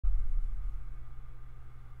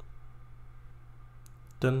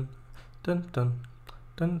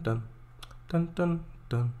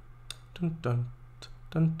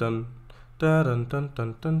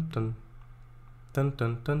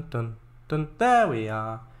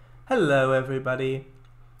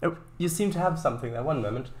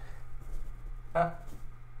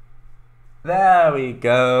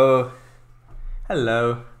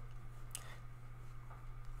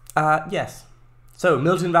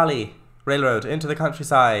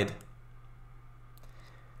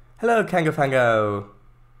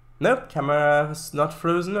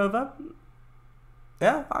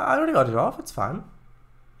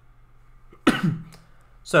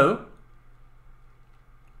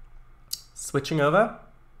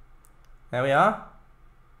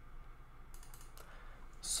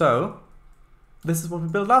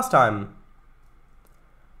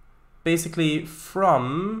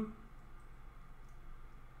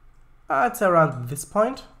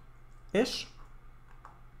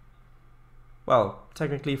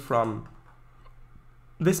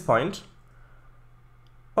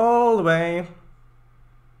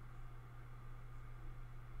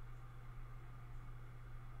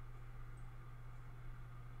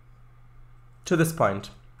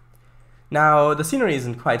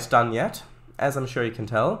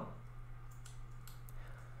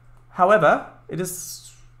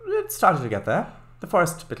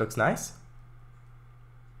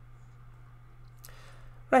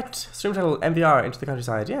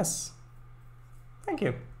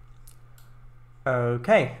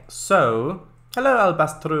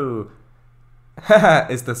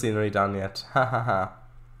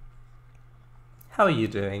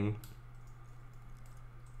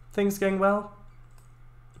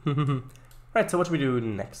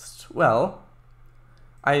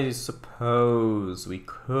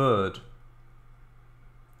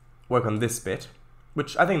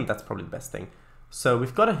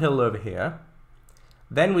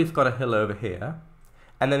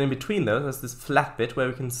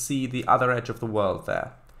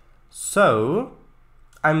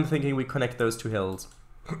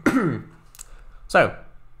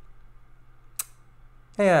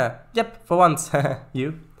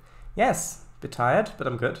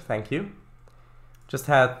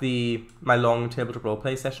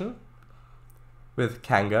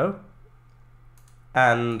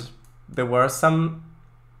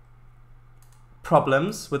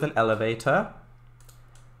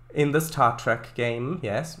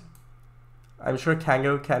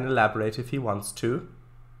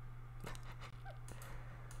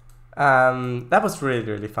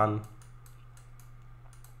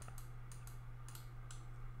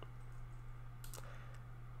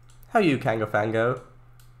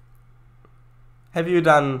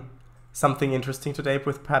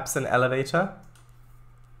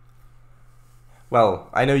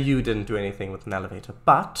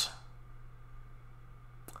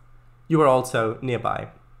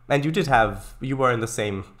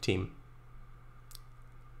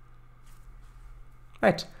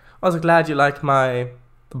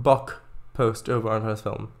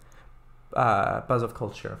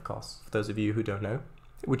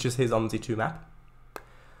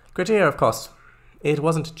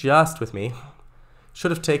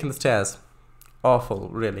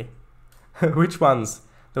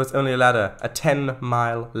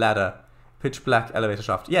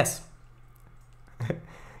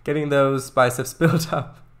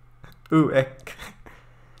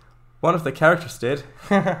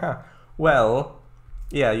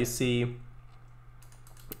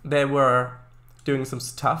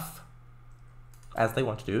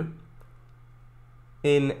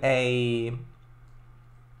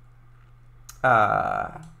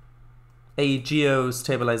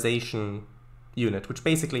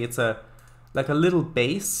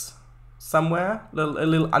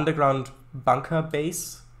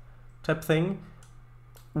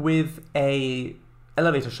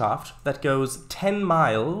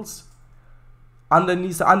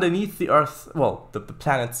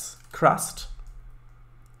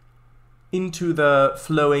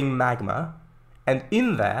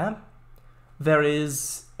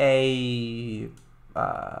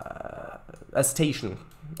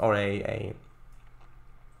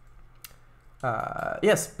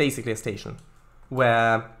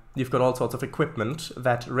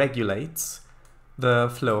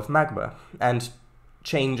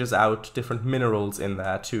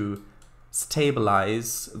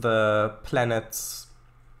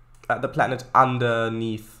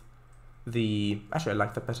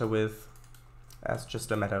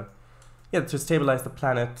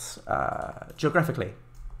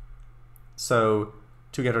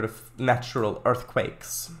to get rid of natural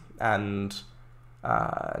earthquakes and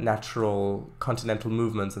natural continental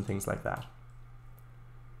movements and things like that.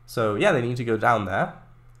 So yeah, they need to go down there.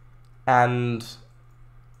 And,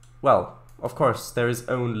 well, of course, there is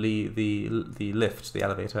only the lift, the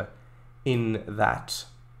elevator, in that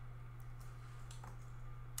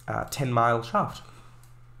 10-mile shaft.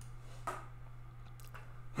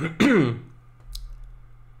 On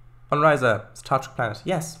Riser, Star Trek planet,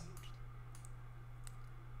 yes.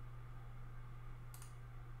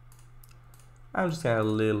 I'm just going to add a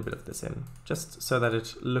little bit of this in, just so that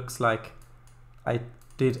it looks like I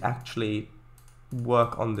did actually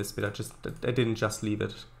work on this bit. I didn't just leave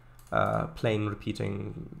it plain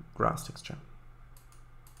repeating grass texture.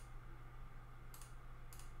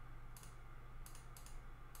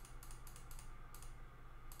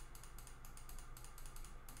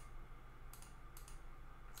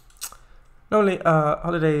 Only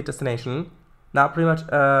holiday destination. Now pretty much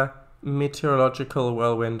a meteorological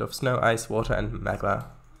whirlwind of snow, ice, water, and magma.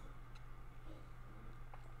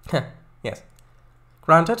 Yes.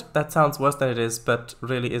 Granted, that sounds worse than it is, but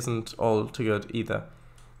really isn't all too good either.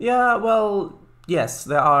 Yeah, well, yes,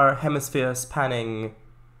 there are hemisphere-spanning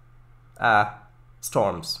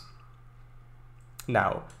storms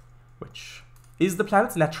now, which is the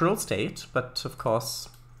planet's natural state, but of course,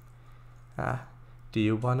 do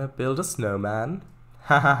you want to build a snowman?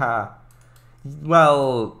 Ha ha ha.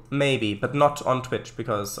 Well, maybe, but not on Twitch,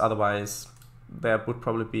 because otherwise there would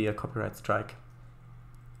probably be a copyright strike.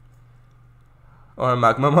 Or a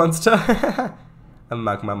magma monster. A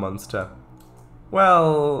magma monster.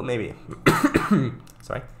 Well, maybe.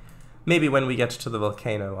 Sorry. Maybe when we get to the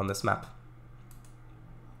volcano on this map.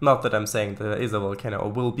 Not that I'm saying there is a volcano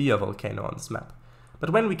or will be a volcano on this map.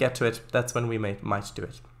 But when we get to it, that's when we might do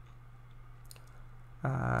it.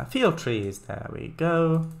 Field trees, there we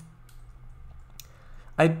go.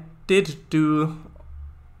 I did do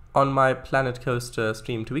on my Planet Coaster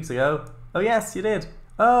stream 2 weeks ago. Oh yes, you did.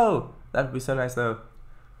 Oh, that would be so nice though.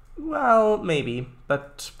 Well, maybe,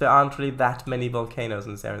 but there aren't really that many volcanoes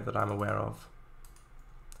in this area that I'm aware of.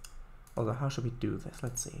 Although, how should we do this?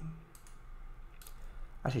 Let's see.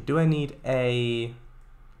 Actually, do I need a...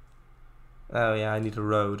 Oh yeah, I need a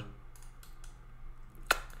road.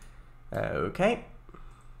 Okay.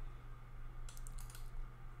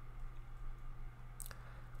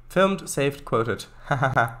 Filmed, saved, quoted.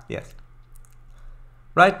 Hahaha, yes.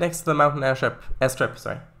 Right next to the mountain airstrip,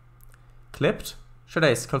 sorry. Clipped.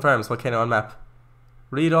 Trainz confirms volcano on map.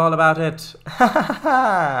 Read all about it.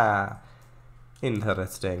 Hahaha.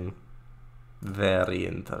 Interesting. Very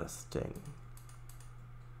interesting.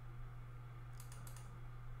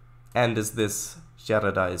 And is this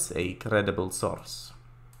Jaredise a credible source?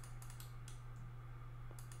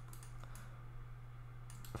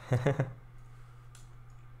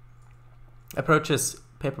 Approaches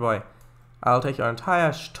Paperboy. I'll take your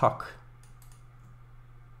entire stock.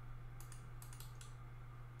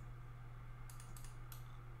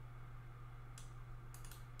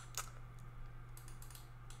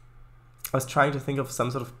 I was trying to think of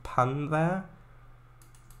some sort of pun there.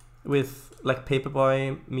 With, like,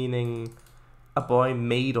 Paperboy meaning a boy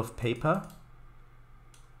made of paper.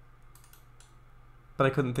 But I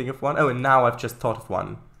couldn't think of one. Oh, and now I've just thought of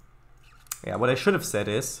one. Yeah, what I should have said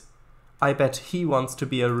is, I bet he wants to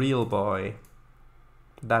be a real boy.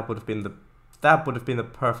 That would have been the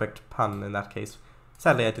perfect pun in that case.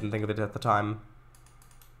 Sadly, I didn't think of it at the time.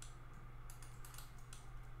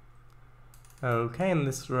 Okay, and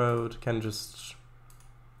this road can just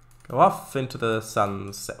go off into the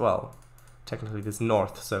sun's... Well, technically this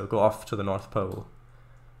north, so go off to the North Pole.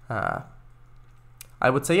 I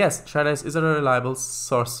would say yes, Trainz is a reliable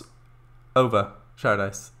source over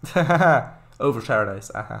Trainz. Over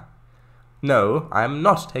Trainz, No, I'm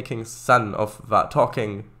not taking son of Var,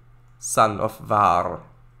 talking son of Var.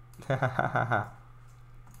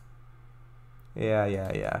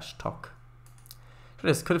 yeah, stock.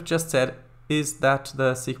 Trainz could have just said, is that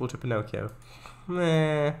the sequel to Pinocchio?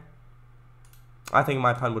 Meh. I think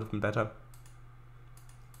my pun would have been better.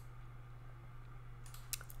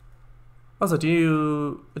 Also,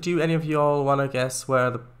 do any of y'all want to guess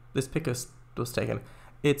where this pic was taken?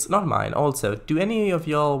 It's not mine. Also, do any of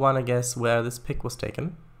y'all want to guess where this pic was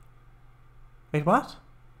taken? Wait, what?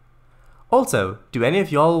 Also, do any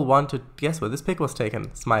of y'all want to guess where this pic was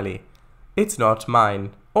taken? Smiley. It's not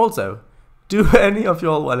mine. Also, do any of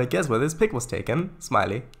y'all want to guess where this pic was taken?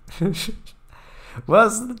 Smiley.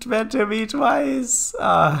 Wasn't meant to be twice.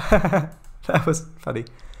 That was funny.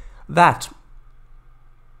 That.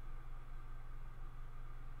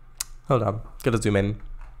 Hold on. Gotta zoom in.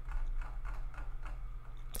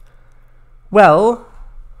 Well,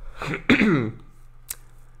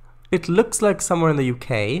 It looks like somewhere in the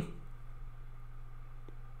UK.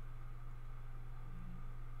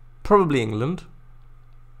 Probably England.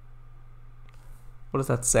 What does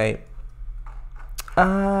that say?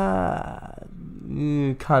 Can't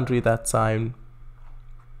read that sign.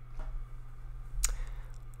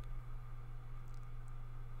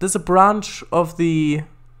 There's a branch of the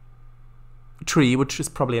tree, which is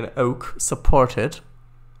probably an oak, supported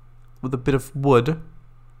with a bit of wood,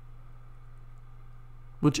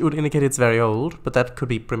 which would indicate it's very old, but that could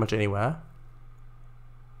be pretty much anywhere.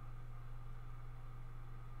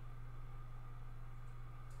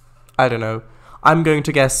 I don't know. I'm going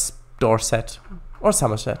to guess Dorset or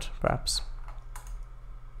Somerset, perhaps.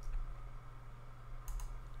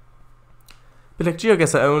 But like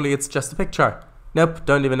GeoGuessr only, it's just a picture. Nope,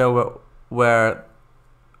 don't even know where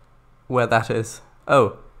that is.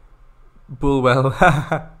 Oh,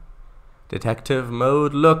 Bulwell. Detective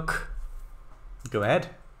mode, look. Go ahead.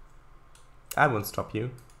 I won't stop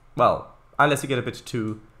you. Well, unless you get a bit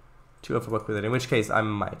too overworked with it, in which case I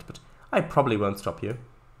might, but I probably won't stop you.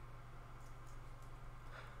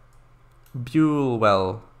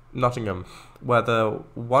 Bulwell, Nottingham, where the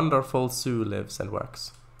wonderful Sue lives and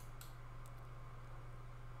works.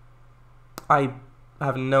 I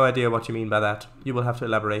have no idea what you mean by that. You will have to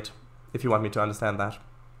elaborate if you want me to understand that.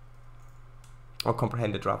 Or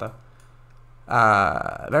comprehend it, rather.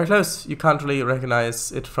 Very close. You can't really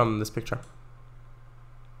recognize it from this picture.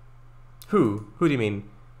 Who? Who do you mean?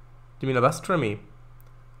 Do you mean Abustremy?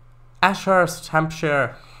 Ashurst,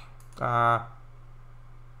 Hampshire.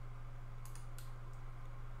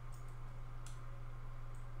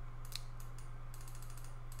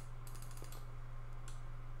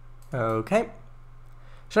 Okay.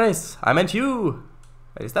 Trainz, I meant you!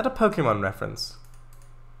 Is that a Pokemon reference?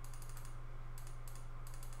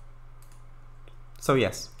 So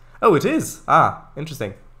yes. Oh, it is! Ah,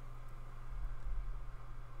 interesting.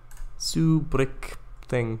 Sue Brick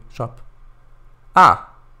thing, shop.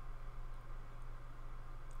 Ah!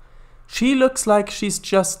 She looks like she's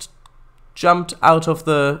just jumped out of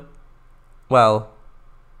the... well...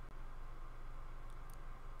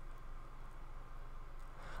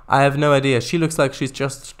 I have no idea. She looks like she's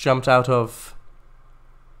just jumped out of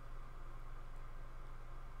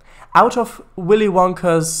Willy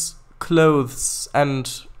Wonka's clothes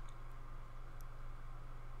and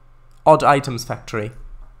odd items factory.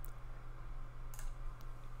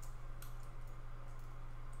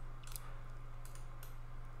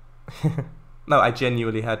 No, I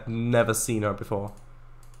genuinely had never seen her before.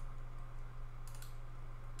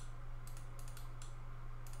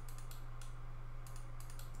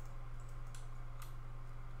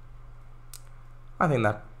 I think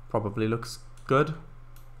that probably looks good,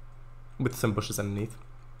 with some bushes underneath.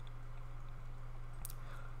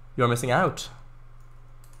 You're missing out.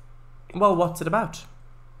 Well, what's it about?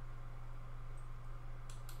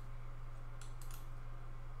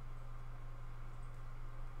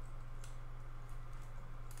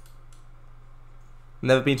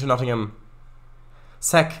 Never been to Nottingham.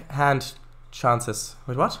 Second chances.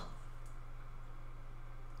 Wait, what?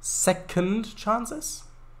 Second chances?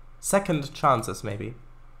 Second chances, maybe.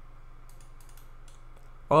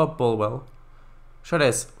 Or Bulwell. Sure it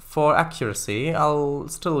is. For accuracy, I'll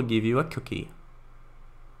still give you a cookie.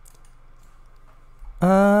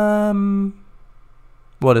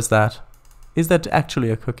 What is that? Is that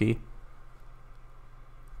actually a cookie?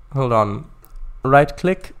 Hold on. Right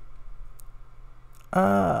click.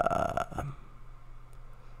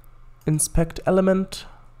 Inspect element.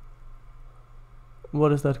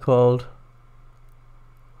 What is that called?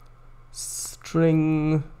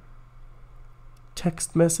 String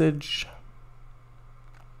text message.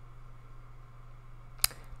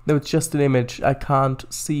 No, it's just an image. I can't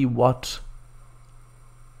see what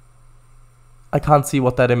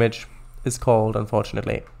that image is called,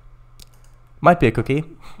 unfortunately. Might be a cookie.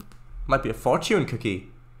 Might be a fortune cookie.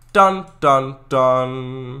 Dun dun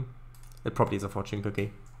dun. It probably is a fortune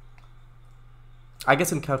cookie. I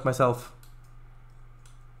guess I can count myself.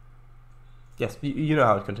 Yes, you know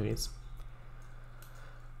how it continues.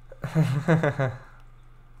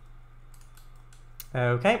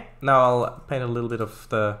 Okay, now I'll paint a little bit of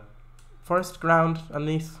the forest ground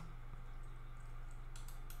underneath.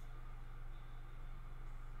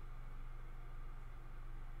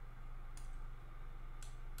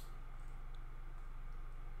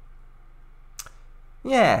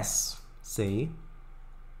 Yes, see?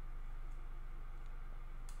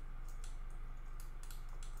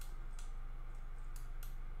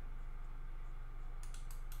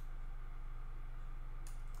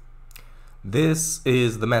 This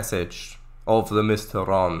is the message. of the Mr.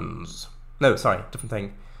 Rons. No, sorry, different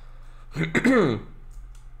thing.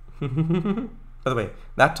 By the way,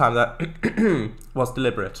 that time that was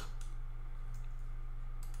deliberate.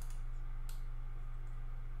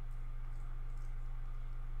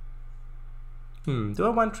 Do I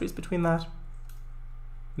want trees between that?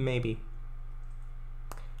 Maybe.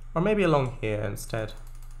 Or maybe along here instead.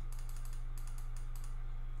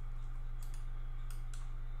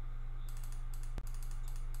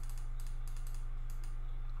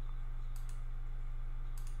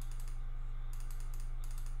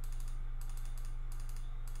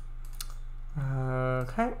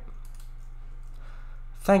 Okay.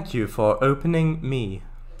 Thank you for opening me.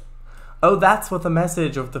 Oh, that's what the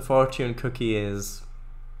message of the fortune cookie is.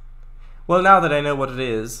 Well, now that I know what it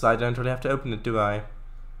is, I don't really have to open it, do I?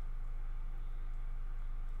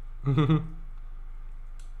 I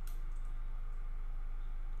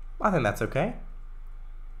think that's okay.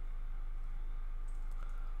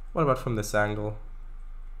 What about from this angle?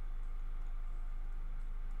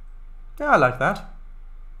 Yeah, I like that.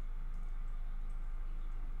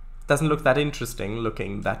 Doesn't look that interesting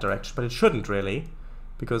looking that direction, but it shouldn't really,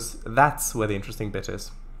 because that's where the interesting bit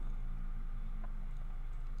is.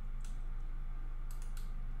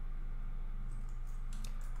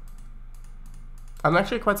 I'm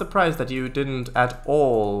actually quite surprised that you didn't at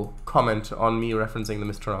all comment on me referencing the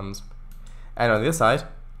Mr. Rons. And on the other side,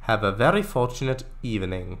 have a very fortunate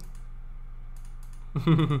evening.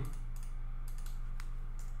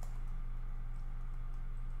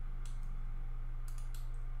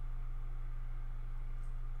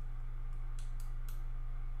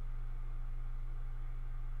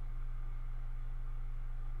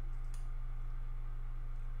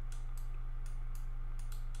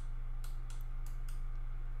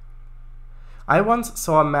 I once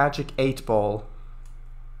saw a magic 8-ball.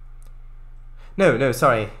 No,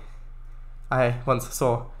 sorry. I once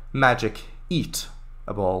saw magic eat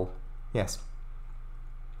a ball. Yes.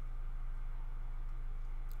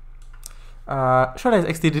 Should I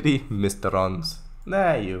XDDD Mr. Rons?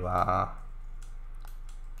 There you are.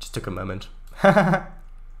 Just took a moment.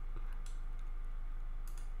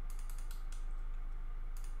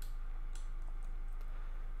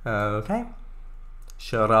 Okay.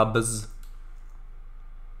 Shrubs.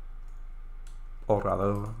 Or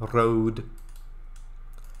rather, road.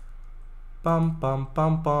 Bum bum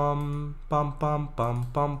bum bum bum bum bum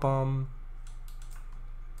bum bum.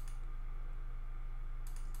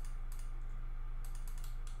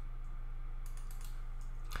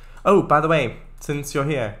 Oh, by the way, since you're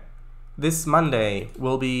here, this Monday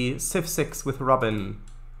will be Civ 6 with Robin.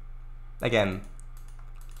 Again.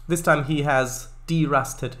 This time he has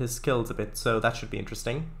de-rusted his skills a bit, so that should be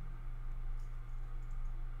interesting.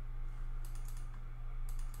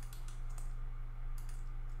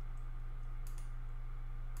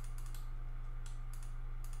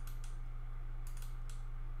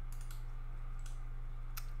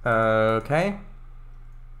 Okay.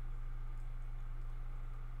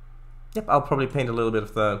 Yep, I'll probably paint a little bit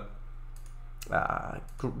of the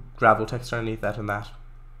gravel texture underneath that and that.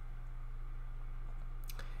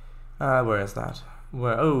 Where is that?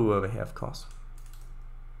 Where? Oh, over here, of course.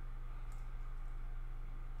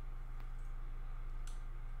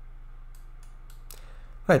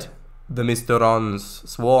 Right. The Mr. Rons,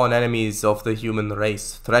 sworn enemies of the human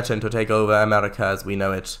race, threaten to take over America as we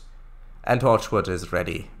know it. And Torchwood is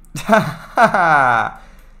ready. Yes,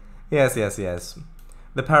 yes, yes.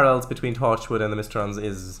 The parallels between Torchwood and the Mr. Rons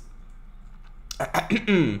is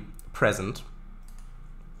present.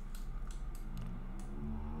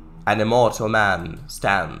 An immortal man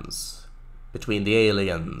stands between the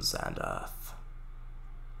aliens and Earth.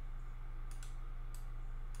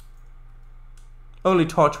 Only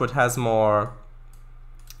Torchwood has more,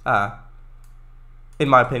 in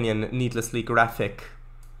my opinion, needlessly graphic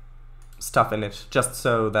stuff in it, just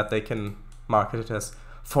so that they can market it as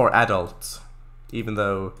for adults, even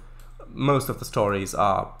though most of the stories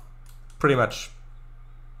are pretty much...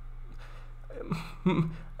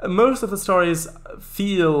 Most of the stories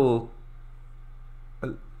feel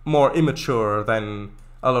more immature than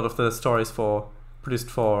a lot of the stories produced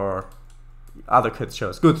for other kids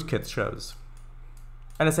shows, good kids shows.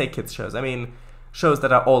 And I say kids shows, I mean shows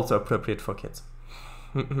that are also appropriate for kids.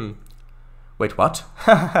 Wait, what?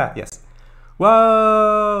 Yes.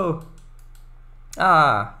 Whoa!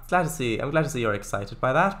 I'm glad to see you're excited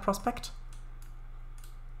by that prospect.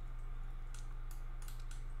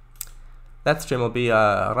 That stream will be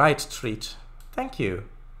a right treat. Thank you.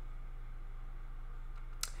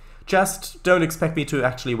 Just don't expect me to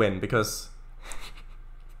actually win, because...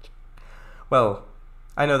 well,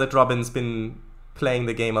 I know that Robin's been playing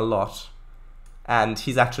the game a lot, And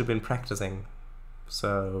he's actually been practicing.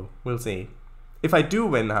 So we'll see. If I do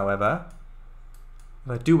win, however,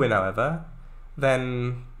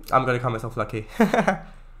 then I'm gonna call myself lucky.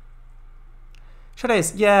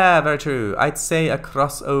 Shadows, yeah, very true. I'd say a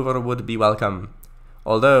crossover would be welcome.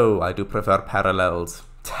 Although I do prefer parallels.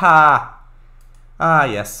 Ta! Ah,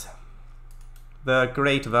 yes. The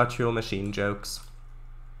great virtual machine jokes.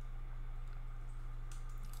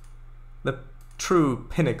 The true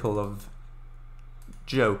pinnacle of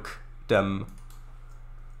joke-dom.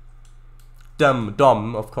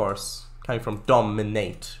 Dom, of course. Coming from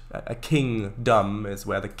dominate. A kingdom is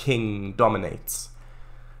where the king dominates.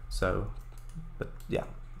 So, but yeah.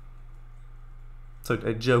 So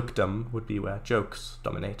a jokedom would be where jokes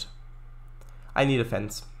dominate. I need a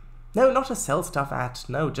fence. No, not to sell stuff at.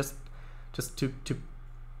 No, just to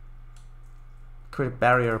create a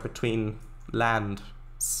barrier between lands.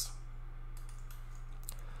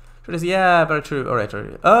 Yeah, very true. Alright.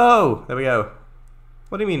 Oh, there we go.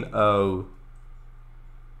 What do you mean, oh?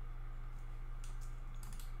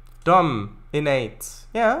 Dom, innate.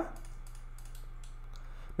 Yeah.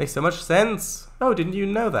 Makes so much sense. Oh, didn't you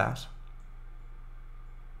know that?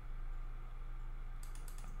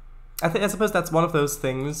 I suppose that's one of those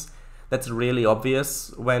things that's really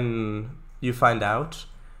obvious when you find out,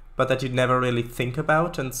 but that you never really think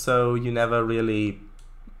about, and so you never really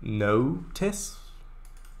notice.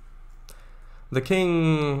 The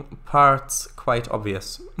king part's quite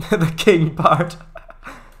obvious. The king part.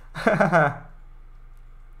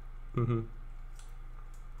 Mm-hmm.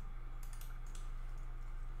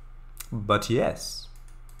 But yes.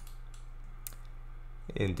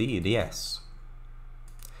 Indeed, yes.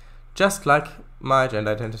 Just like my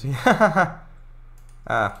gender identity.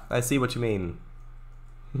 Ah, I see what you mean.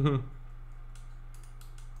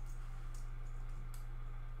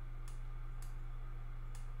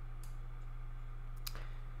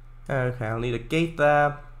 Okay, I'll need a gate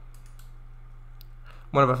there.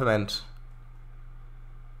 What about ferment?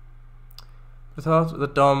 I thought the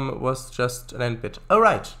DOM was just an end bit. Oh,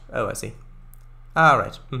 right. Oh, I see. Ah,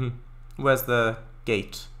 right. Where's the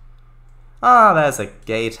gate? Ah, there's a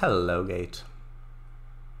gate. Hello, gate.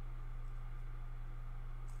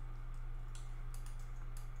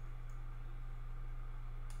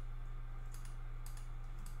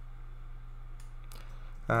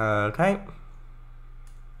 Okay.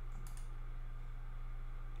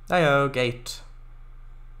 Heyo, gate.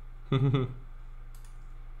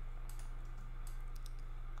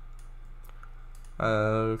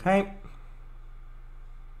 Okay.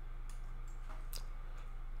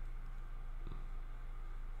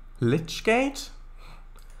 Lich Gate?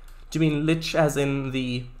 Do you mean Lich as in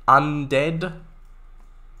the undead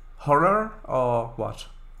horror, or what?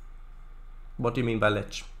 What do you mean by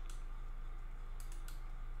Lich?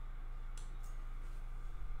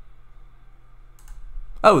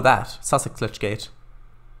 Oh, that. Sussex Lich Gate.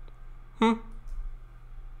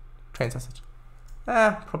 Trainz asset.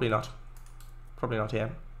 Probably not. Probably not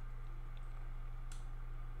here.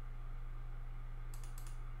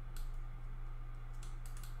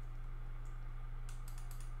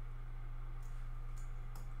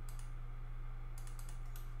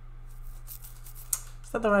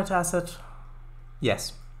 Is that the right asset?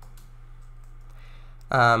 Yes.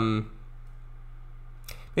 Maybe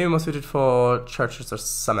more suited for churches or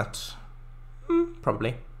summit.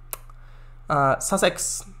 Probably.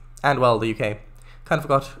 Sussex and, well, the UK. Kind of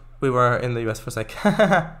forgot we were in the US for a sec.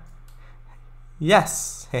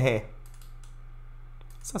 Yes. Hehe.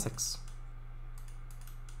 Sussex.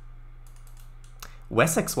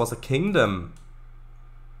 Wessex was a kingdom.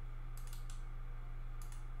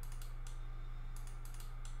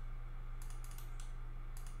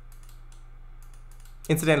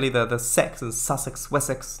 Incidentally, the Saxons, Sussex,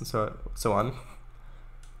 Wessex, and so on,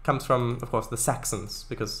 comes from, of course, the Saxons,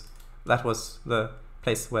 because that was the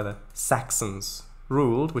place where the Saxons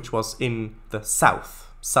ruled, which was in the south,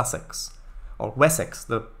 Sussex, or Wessex,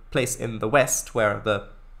 the place in the west where the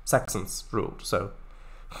Saxons ruled. So,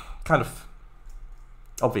 kind of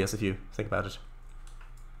obvious if you think about it.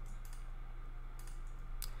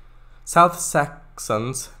 South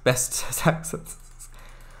Saxons, best Saxons.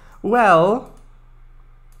 Well,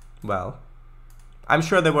 I'm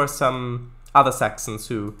sure there were some other Saxons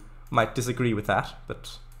who might disagree with that,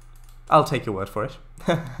 but I'll take your word for it.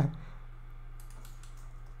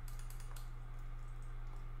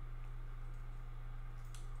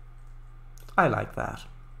 I like that.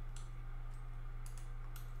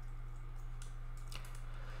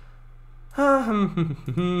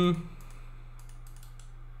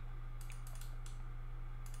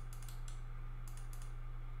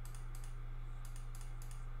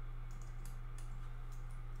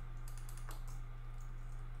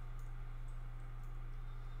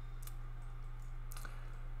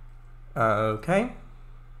 Okay.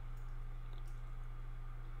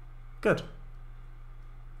 Good.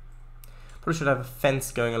 Probably should have a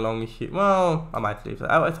fence going along here. Well, I might leave that.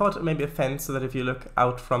 I thought maybe a fence so that if you look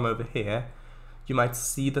out from over here, you might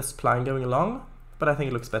see the spline going along, but I think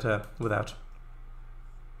it looks better without.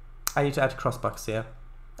 I need to add crossbucks here,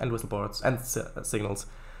 and whistle boards, and signals.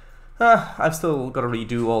 I've still got to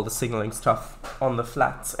redo all the signaling stuff on the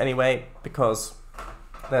flats anyway, because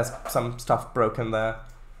there's some stuff broken there.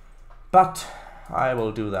 But I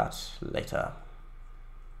will do that later.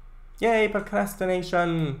 Yay,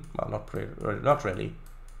 procrastination! Well, not really.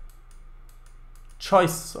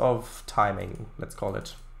 Choice of timing, let's call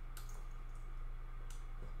it.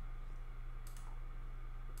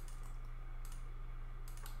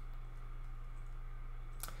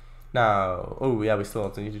 Now, oh yeah, we still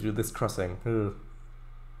also need to do this crossing. Ugh.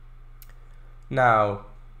 Now,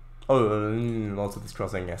 also this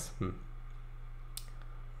crossing, yes.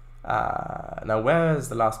 Now where is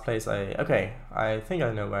the last place okay, I think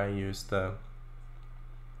I know where I used the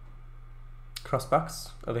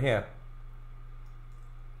crossbucks. Over here.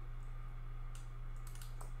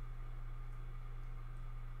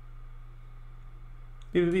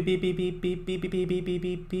 Beep beep beep beep beep beep beep beep beep beep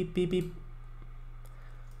beep beep beep beep.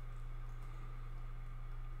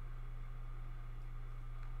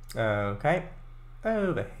 Okay,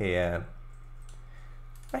 over here.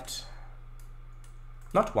 Right.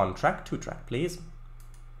 Not one track, 2 track, please.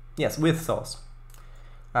 Yes, with source.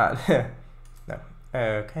 No.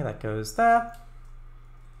 Okay, that goes there.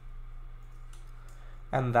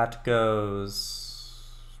 And that goes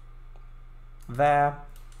there.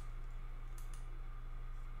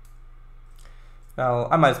 Well,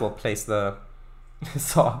 I might as well place the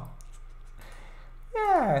saw.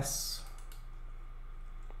 Yes.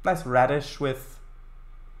 Nice radish with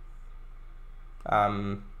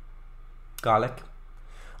garlic.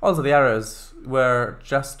 Also, the arrows were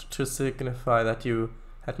just to signify that you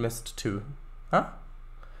had missed 2. Huh?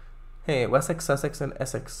 Hey, Wessex, Sussex, and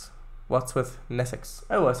Essex. What's with Nessex?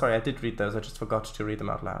 Oh, sorry, I did read those. I just forgot to read them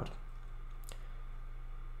out loud.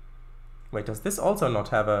 Wait, does this also not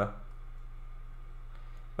have a...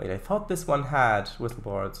 Wait, I thought this one had whistle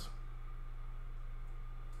boards.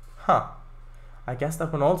 Huh. I guess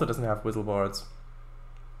that one also doesn't have whistle boards.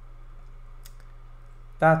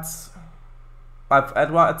 That's...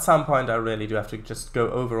 At some point I really do have to just go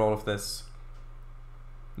over all of this.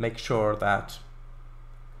 Make sure that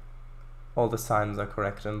all the signs are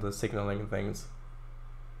correct and the signaling things.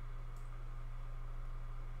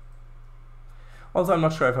 Also, I'm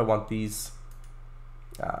not sure if I want these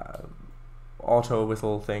auto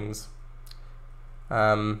whistle things.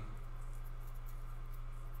 Alright,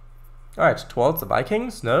 towards the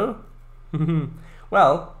Vikings? No?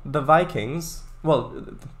 Well, the Vikings... Well,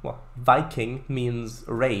 Viking means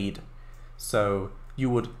raid. So you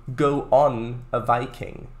would go on a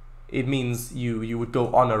Viking. It means you would go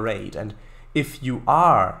on a raid. And if you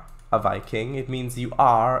are a Viking, it means you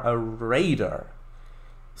are a raider.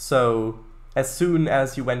 So as soon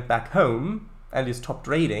as you went back home and you stopped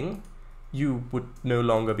raiding, you would no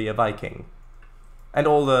longer be a Viking. And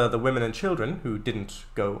all the women and children who didn't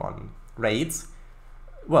go on raids,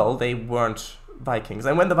 well, they weren't Vikings.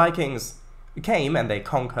 And when the Vikings came and they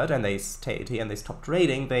conquered and they stayed here and they stopped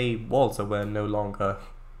raiding, they also were no longer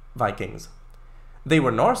Vikings. They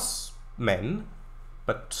were Norse men,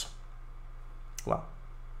 but, well,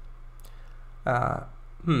 not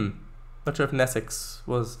sure if Nessex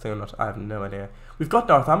was the thing or not. I have no idea. We've got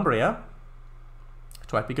Northumbria,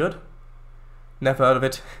 which might be good. Never heard of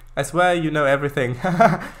it. I swear you know everything.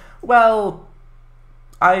 Well,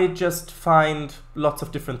 I just find lots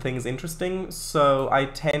of different things interesting, so I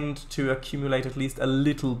tend to accumulate at least a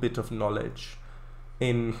little bit of knowledge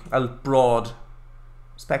in a broad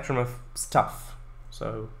spectrum of stuff.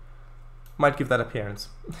 So, might give that appearance.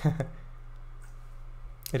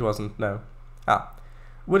 It wasn't, no.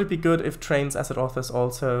 Would it be good if Trainz asset authors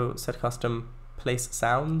also set custom place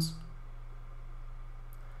sounds?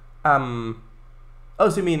 Oh,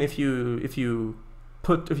 so you mean if you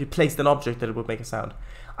placed an object that it would make a sound?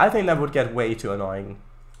 I think that would get way too annoying.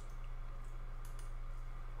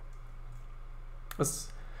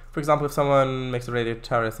 For example, if someone makes a radio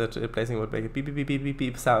tower that placing would make a beep beep beep beep beep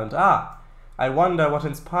beep sound. I wonder what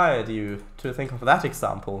inspired you to think of that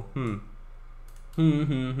example.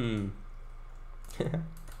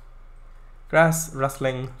 Grass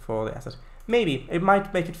rustling for the asset. Maybe it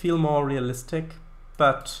might make it feel more realistic,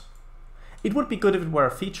 but it would be good if it were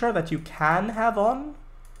a feature that you can have on.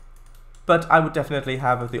 But I would definitely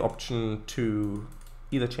have the option to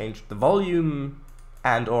either change the volume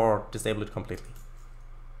and or disable it completely.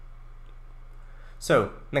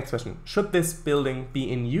 So, next question. Should this building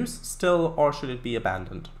be in use still, or should it be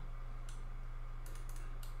abandoned?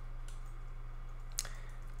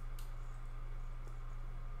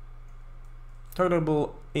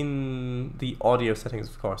 Toggle in the audio settings,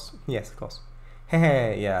 of course. Yes, of course.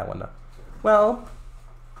 Hehe, yeah, I wonder. Well,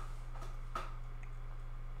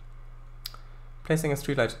 placing a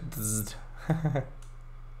streetlight.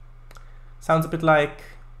 Sounds a bit like...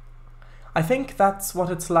 I think that's what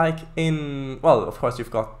it's like in... Well, of course, you've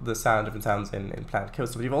got the different sounds in Planet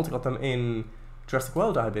Coaster, but you've also got them in Jurassic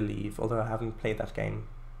World, I believe, although I haven't played that game.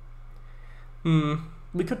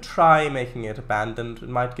 We could try making it abandoned. It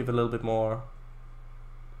might give a little bit more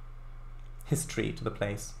history to the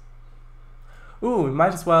place. Ooh, we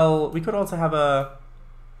might as well... We could also have the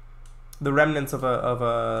remnants of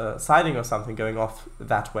a siding or something going off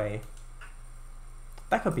that way.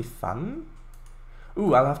 That could be fun.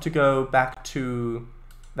 Ooh, I'll have to go back to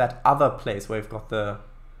that other place where we've got the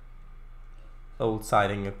old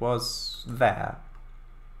siding. It was there.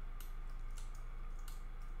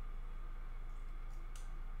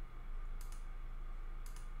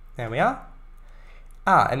 There we are.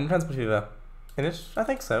 Ah, and transport fever. In it? I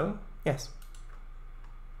think so. Yes.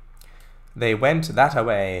 They went that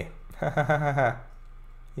away. Yeah.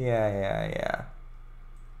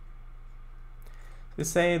 We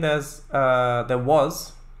say there's there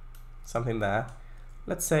was something there.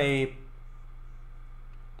 Let's say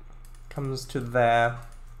comes to there.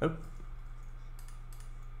 Oh.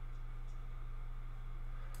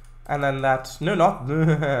 And then that no.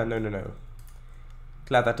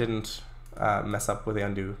 Glad that didn't mess up with the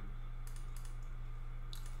undo.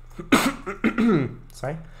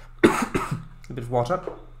 Sorry. A bit of water.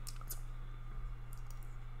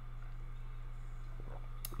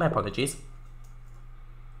 My apologies.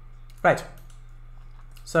 Right.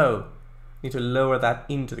 So, need to lower that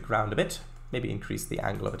into the ground a bit. Maybe increase the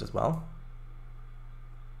angle of it as well.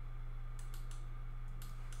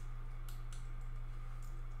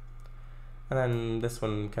 And then this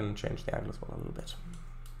one can change the angle as well a little bit.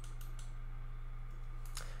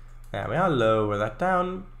 There we are, lower that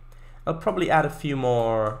down. I'll probably add a few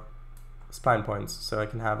more spline points so I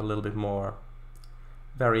can have a little bit more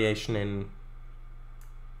variation in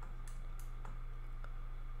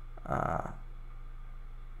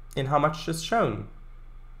how much is shown.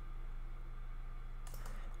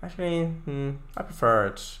 Actually, I prefer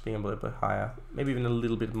it being a little bit higher, maybe even a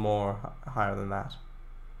little bit more higher than that.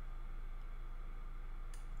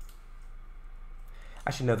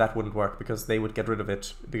 Actually, no, that wouldn't work because they would get rid of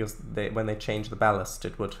it because when they change the ballast,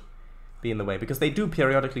 it would be in the way. Because they do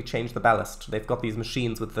periodically change the ballast. They've got these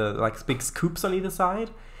machines with the like big scoops on either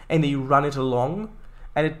side, and you run it along,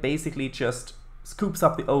 and it basically just scoops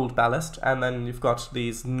up the old ballast, and then you've got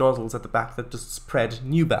these nozzles at the back that just spread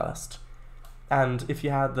new ballast. And if you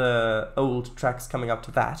had the old tracks coming up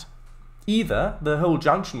to that, either the whole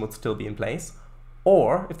junction would still be in place,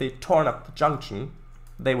 or if they torn up the junction,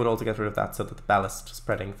 they would also get rid of that so that the ballast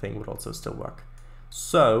spreading thing would also still work.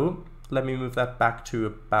 So let me move that back to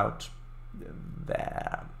about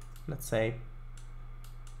there, let's say.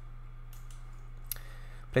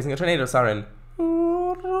 Placing a tornado siren.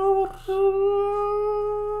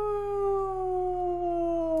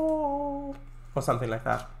 Or something like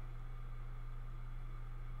that.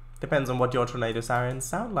 Depends on what your tornado sirens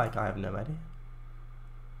sound like, I have no idea.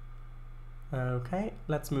 Okay,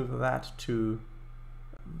 let's move that to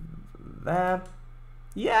there.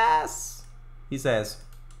 Yes! He says.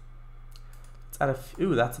 Let's add a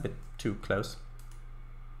ooh, that's a bit too close.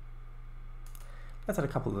 Let's add a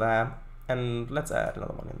couple there, and let's add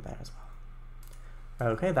another one in there as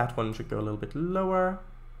well. Okay, that one should go a little bit lower.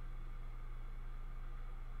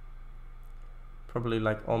 Probably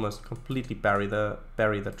like almost completely bury the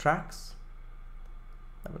tracks.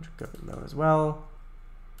 That one should go a bit lower as well.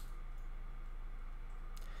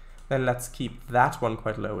 Then let's keep that one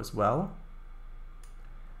quite low as well.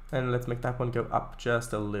 And let's make that one go up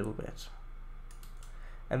just a little bit.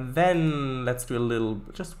 And then let's do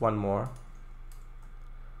just one more.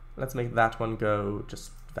 Let's make that one go,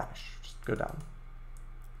 just vanish, just go down.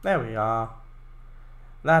 There we are.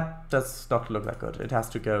 That does not look that good. It has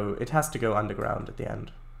to go underground at the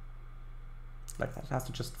end. Like that, it has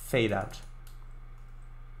to just fade out.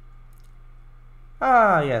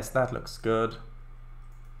 Ah, yes, that looks good.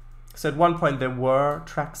 So at one point there were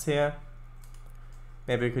tracks here.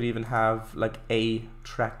 Maybe we could even have like a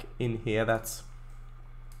track in here that's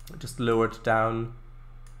just lowered down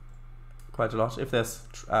quite a lot if there's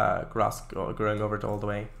grass growing over it all the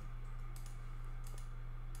way.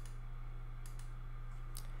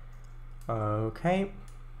 Okay.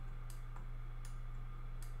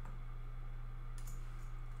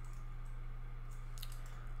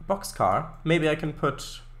 boxcar. Maybe I can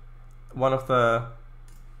put one of the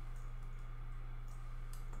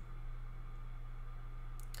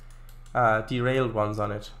derailed ones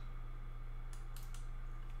on it.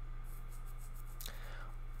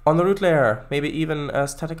 On the root layer, maybe even a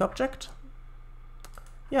static object?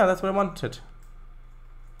 Yeah, that's what I wanted.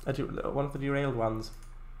 One of the derailed ones.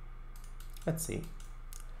 Let's see.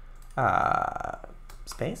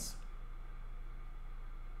 Space?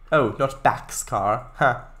 Oh, not boxcar.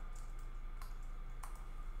 Huh.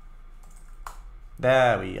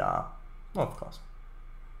 There we are. Oh, of course.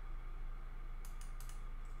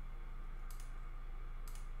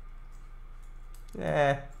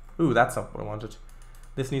 Yeah. Ooh, that's not what I wanted.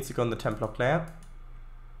 This needs to go on the temp block layer.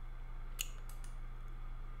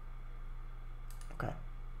 Okay.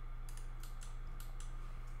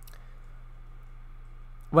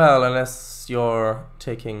 Well, unless you're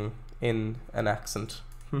taking in an accent.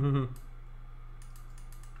 Well,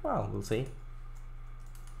 we'll see.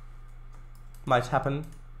 Might happen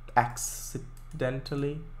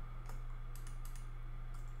accidentally.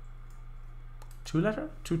 Two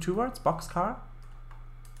words? Boxcar?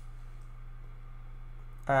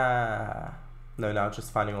 No, now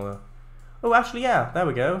just finding all the... Oh, actually, yeah, there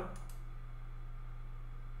we go.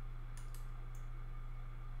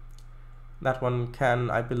 That one can,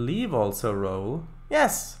 I believe, also roll.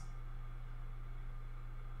 Yes!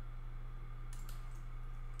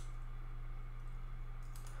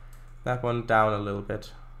 That one down a little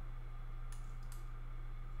bit.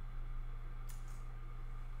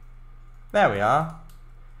 There we are.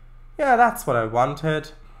 Yeah, that's what I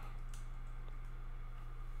wanted.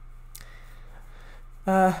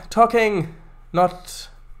 Talking, not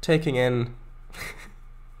taking in.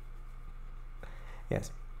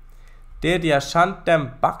 Yes. Did ya shunt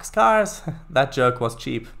them boxcars? That joke was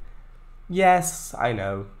cheap. Yes, I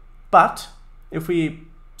know. But if we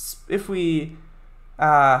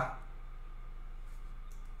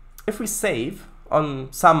save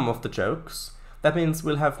on some of the jokes, that means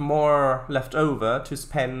we'll have more left over to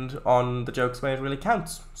spend on the jokes when it really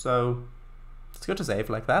counts. So it's good to save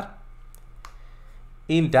like that.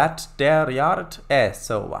 In that there yard,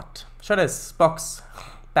 so what? Sure is box,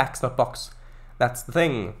 backs not box. That's the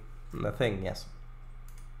thing. The thing, yes.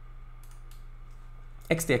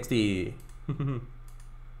 XD.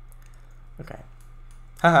 Okay.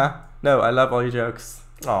 Haha. No, I love all your jokes.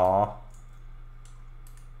 Aww.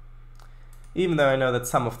 Even though I know that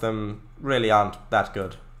some of them really aren't that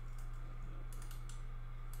good.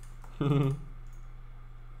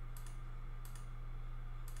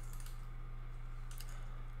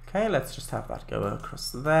 Okay, let's just have that go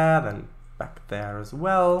across there, then back there as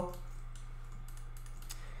well.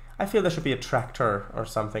 I feel there should be a tractor or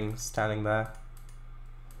something standing there.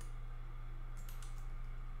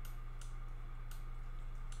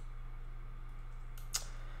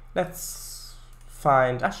 Let's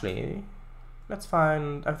find, actually, let's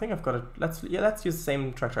find, I think I've got a, let's use the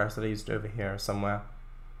same tractor as that I used over here somewhere.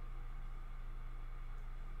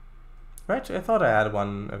 Right, I thought I had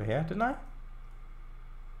one over here, didn't I?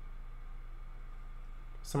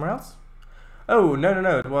 Somewhere else? Oh,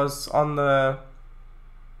 no, it was on the...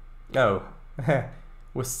 Oh, it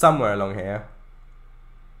was somewhere along here.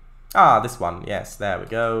 Ah, this one, yes, there we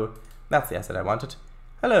go. That's the asset I wanted.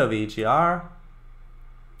 Hello, VGR.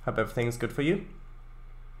 Hope everything's good for you.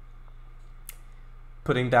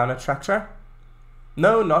 Putting down a tractor?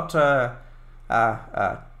 No, not,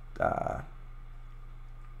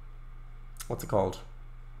 what's it called?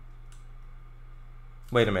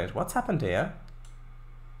 Wait a minute, what's happened here?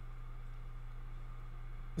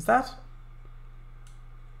 Is that?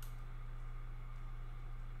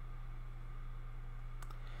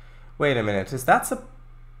 Wait a minute, is that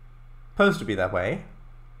supposed to be that way?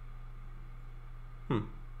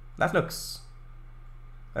 That looks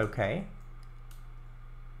okay.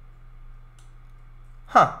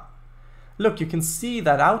 Huh. Look, you can see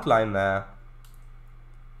that outline there.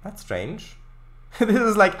 That's strange. This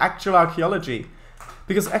is like actual archaeology.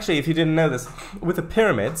 Because actually, if you didn't know this, with the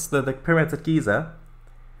pyramids, the pyramids at Giza,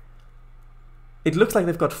 it looks like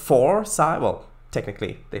they've got 4 sides. Well,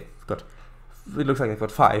 technically, they've got... It looks like they've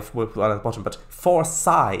got 5 with one at the bottom, but 4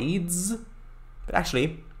 sides. But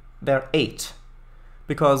actually, they're 8.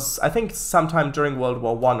 Because I think sometime during World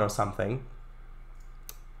War I or something,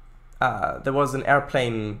 there was an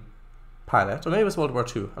airplane pilot, or maybe it was World War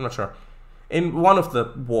II, I'm not sure. In one of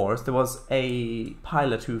the wars, there was a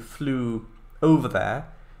pilot who flew over there,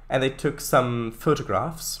 and they took some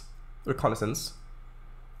photographs, reconnaissance,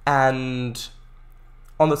 and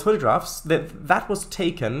on those photographs, that was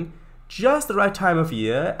taken just the right time of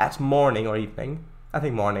year, at morning or evening, I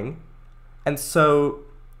think morning, and so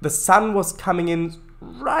the sun was coming in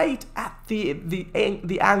right at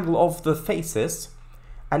the angle of the faces,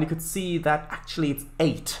 and you could see that actually it's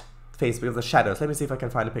 8 faces because of the shadows. Let me see if I can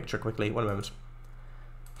find a picture quickly. One moment.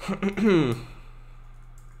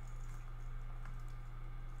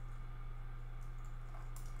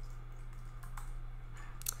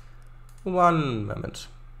 One moment.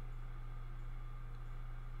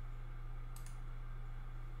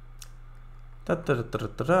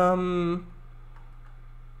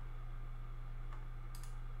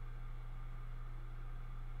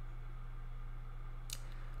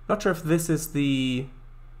 Not sure if this is the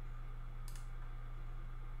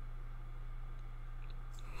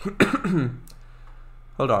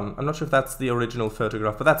hold on, I'm not sure if that's the original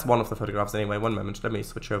photograph, but that's one of the photographs anyway. One moment, let me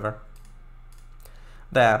switch over.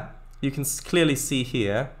 There, you can clearly see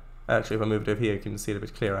here, actually if I move it over here you can see it a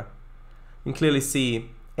bit clearer. You can clearly see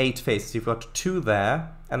 8 faces. You've got 2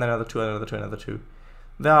 there, and then another 2, another 2, another 2.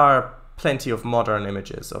 There are plenty of modern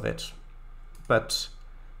images of it, but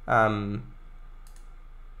there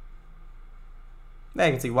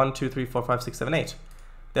you can see 1, 2, 3, 4, 5, 6, 7, 8.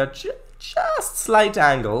 They're just slight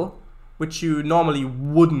angle, which you normally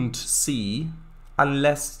wouldn't see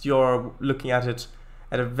unless you're looking at it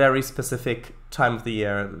at a very specific time of the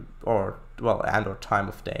year, or well, or time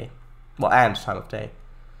of day. Well, and time of day.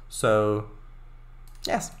 So,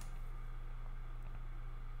 yes.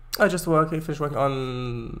 I just finished working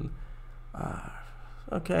on.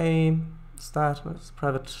 Okay, start with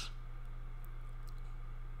private.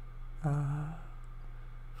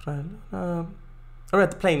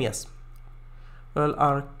 Alright, the plane, yes. Well,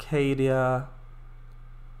 Arcadia,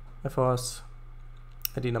 Air Force,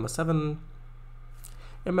 ID number 7.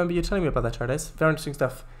 I remember you telling me about that, Trainz. Very interesting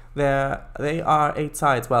stuff. They are 8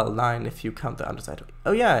 sides, well, 9 if you count the underside.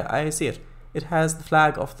 Oh yeah, I see it. It has the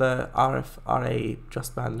flag of the RFRA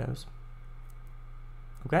Just Man Knows.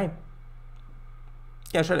 Okay.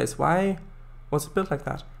 Yeah, Trainz, why was it built like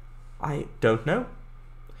that? I don't know.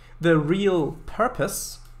 The real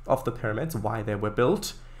purpose of the pyramids, why they were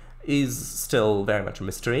built, is still very much a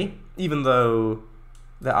mystery, even though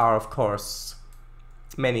there are, of course,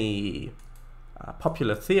 many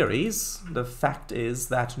popular theories. The fact is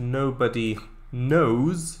that nobody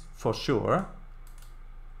knows for sure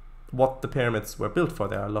what the pyramids were built for.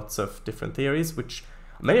 There are lots of different theories, which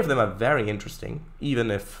many of them are very interesting,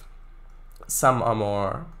 even if some are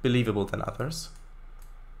more believable than others.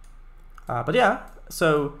 But yeah,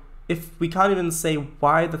 so if we can't even say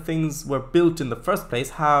why the things were built in the first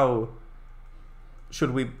place, how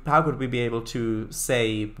could we be able to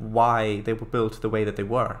say why they were built the way that they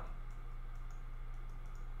were?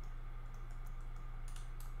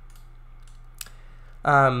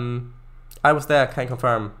 I was there, can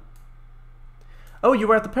confirm. Oh, you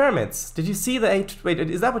were at the pyramids. Did you see the 8? Wait,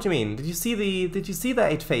 is that what you mean? Did you see the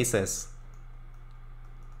 8 faces?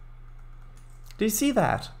 Did you see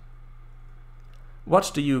that?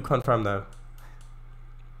 What do you confirm though?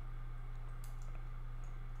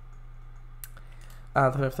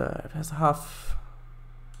 It has a half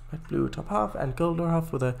red blue top half and gold lower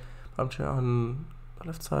half with a puncture on the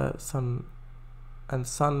left side, sun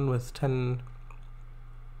with 10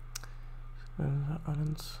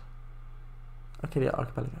 islands. Okay, yeah,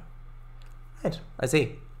 archipelago. Right, I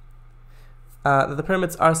see. The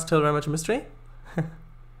pyramids are still very much a mystery.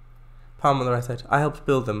 Palm on the right side. I helped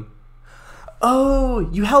build them. Oh,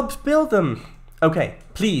 you helped build them. Okay,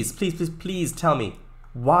 please tell me,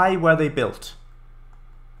 why were they built?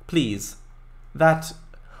 Please. Oh,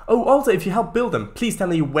 also, if you helped build them, please tell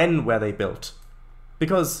me when were they built?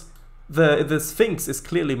 Because the Sphinx is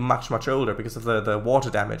clearly much older because of the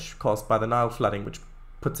water damage caused by the Nile flooding, which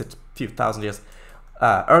puts it a few thousand years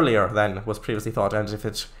earlier than was previously thought. And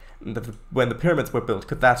if when the pyramids were built,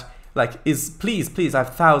 could that, like, please, I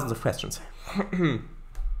have thousands of questions.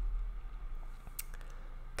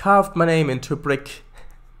 Carved my name into brick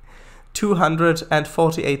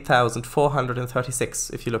 248,436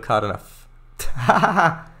 if you look hard enough.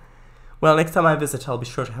 Well, next time I visit, I'll be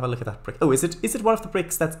sure to have a look at that brick. Oh, is it one of the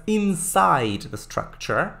bricks that's inside the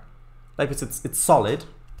structure? Like it's solid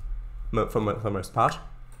for the most part,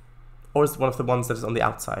 or is it one of the ones that is on the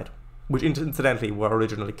outside, which incidentally were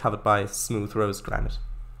originally covered by smooth rose granite?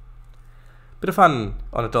 Bit of fun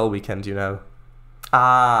on a dull weekend, you know.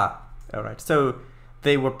 Ah, all right. So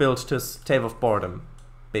they were built to stave off boredom,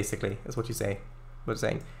 basically, is what you say. What you're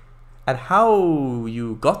saying. And how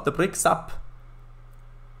you got the bricks up?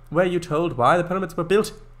 Were you told why the pyramids were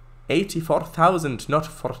built? 84,000, not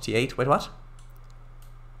 48. Wait, what?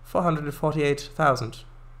 448,000.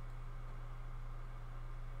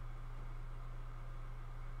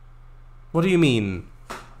 What do you mean,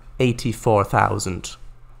 84,000?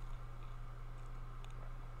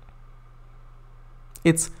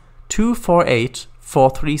 It's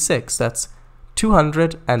 248,436. That's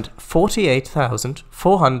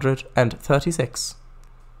 248,436.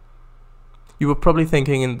 You were probably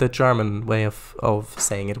thinking in the German way of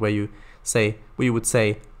saying it, where you would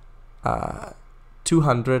say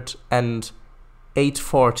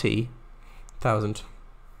 208,040,000.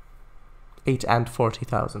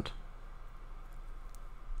 840,000.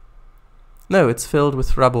 No, it's filled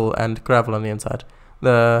with rubble and gravel on the inside.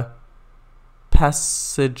 The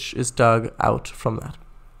passage is dug out from that.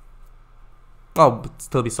 Oh, but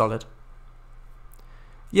still be solid.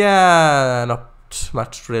 Yeah, not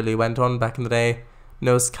much really went on back in the day.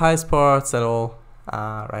 No sky sports and all.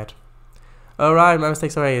 Ah, right. Oh, right, my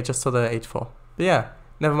mistake, sorry, I just saw the 84. But yeah,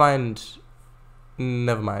 never mind.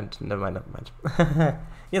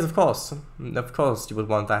 Yes, of course. Of course you would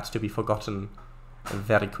want that to be forgotten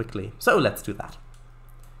very quickly. So let's do that.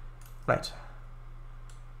 Right.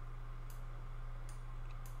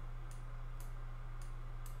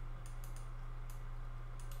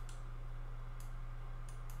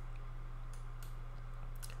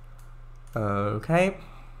 Okay.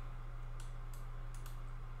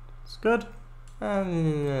 It's good.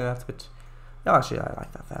 And that's a bit... Oh, actually, I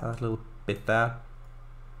like that there. That little bit there.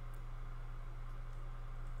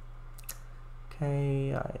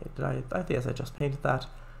 Okay, I guess I just painted that.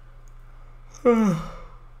 Bit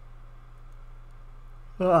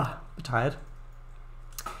tired.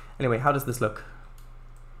 Anyway, how does this look?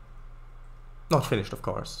 Not finished, of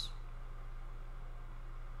course.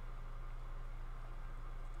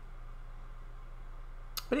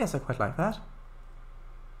 But yes, I quite like that.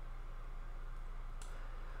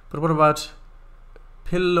 But what about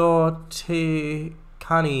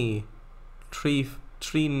Pilotekani,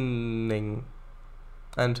 Training,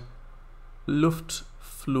 and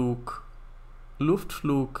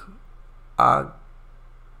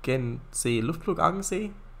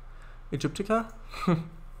Luftflugagency, Egyptica?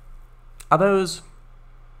 Are those...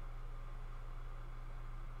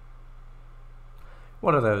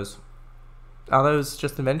 What are those? Are those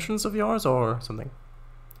just inventions of yours or something?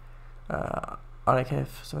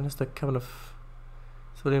 RAKF, so it's the kind of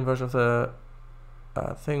civilian version of the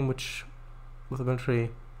thing which with the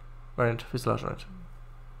military variant fuselage on it.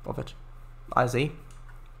 Of it. I see.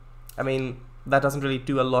 I mean, that doesn't really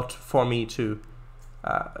do a lot for me to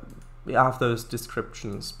have those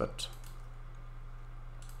descriptions, but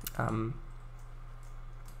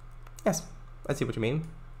yes, I see what you mean.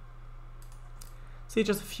 See,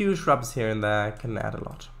 just a few shrubs here and there can add a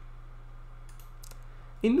lot.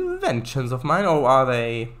 Inventions of mine, or are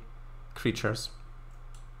they creatures?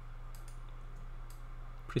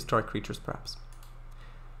 Prehistoric creatures, perhaps.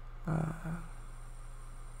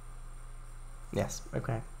 Yes,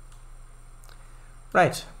 okay.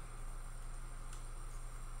 Right.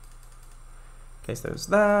 Place those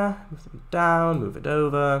there, move them down, move it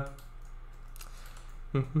over.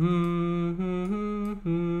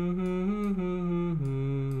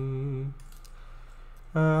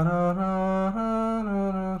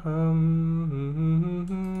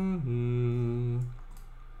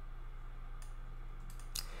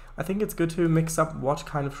 I think it's good to mix up what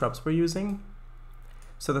kind of shrubs we're using,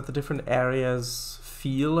 so that the different areas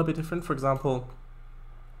feel a bit different. For example,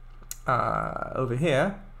 over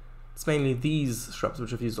here, it's mainly these shrubs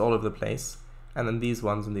which I've used all over the place, and then these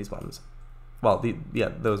ones and these ones. Well,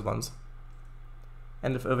 those ones.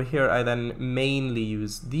 And if over here I then mainly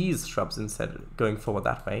use these shrubs instead, going forward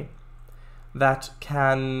that way, that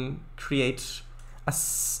can create,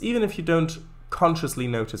 even if you don't consciously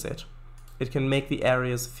notice it, it can make the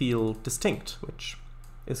areas feel distinct, which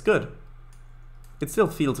is good. It still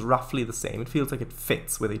feels roughly the same. It feels like it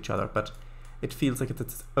fits with each other, but it feels like it's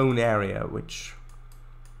its own area, which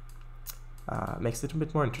makes it a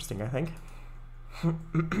bit more interesting, I think.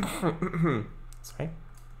 Sorry.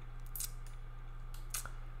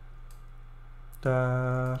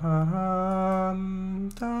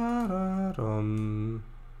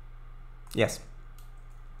 Yes.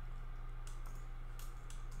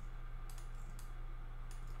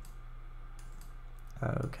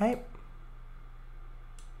 Okay.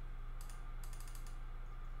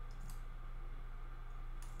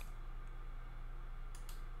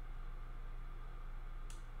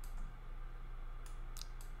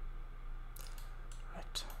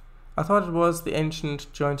 Right. I thought it was the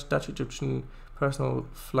ancient joint Dutch-Egyptian personal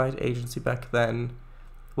flight agency back then,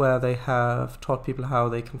 where they have taught people how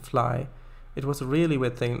they can fly. It was a really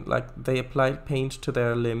weird thing, like they applied paint to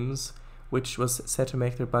their limbs, which was said to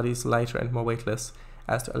make their bodies lighter and more weightless,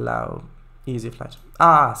 as to allow easy flight.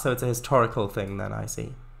 Ah, so it's a historical thing then, I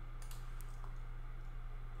see.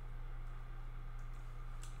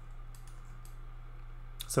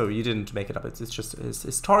 So you didn't make it up. It's just a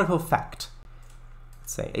historical fact.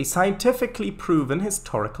 Let's say a scientifically proven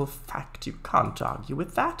historical fact. You can't argue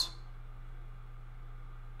with that.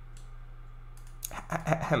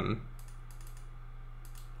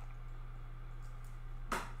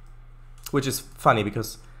 Which is funny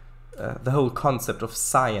because the whole concept of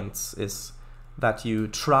science is that you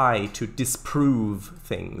try to disprove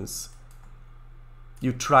things.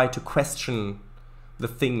 You try to question the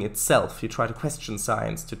thing itself. You try to question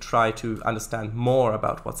science to try to understand more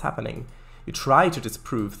about what's happening. You try to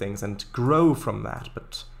disprove things and grow from that,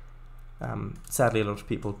 but sadly a lot of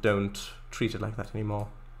people don't treat it like that anymore.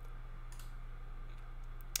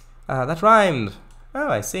 That rhymed. Oh,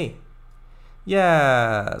 I see.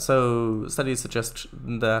 Yeah, so studies suggest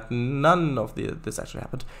that none of this actually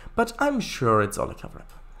happened, but I'm sure it's all a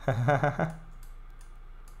cover-up.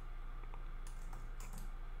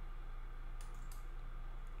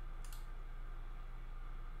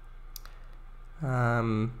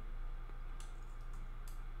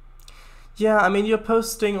 Yeah, I mean, you're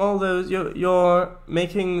posting all those, you're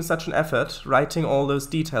making such an effort, writing all those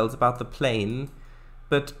details about the plane,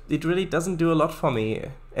 but it really doesn't do a lot for me,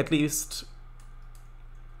 at least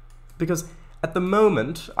because at the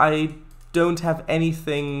moment I don't have any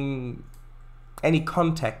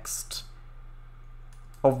context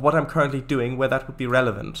of what I'm currently doing where that would be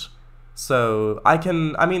relevant. So I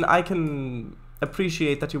can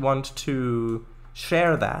appreciate that you want to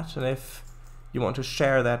share that, and if you want to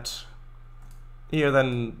share that here,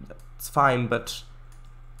 then it's fine, but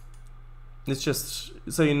it's just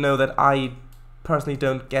so you know that I personally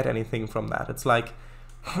don't get anything from that. It's like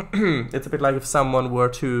it's a bit like if someone were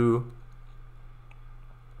to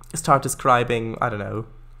start describing, I don't know,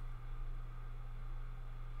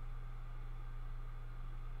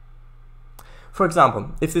 for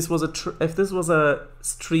example, if this was a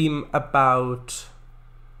stream about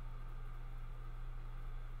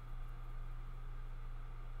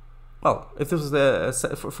if this was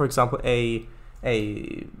for example a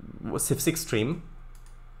Civ 6 stream,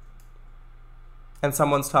 and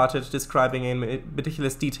someone started describing in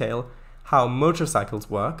meticulous detail how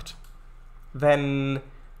motorcycles worked, then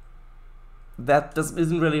that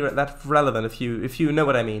isn't really that relevant if you know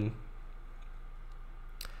what I mean.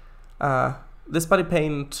 This body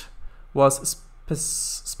paint was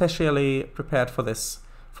specially prepared for this.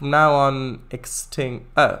 From now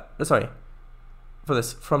extinct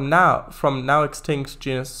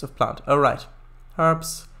genus of plant. Oh right,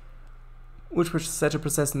 herbs, which were said to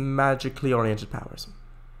possess magically oriented powers.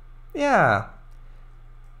 Yeah.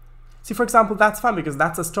 See, for example, that's fun because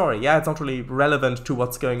that's a story. Yeah, it's not really relevant to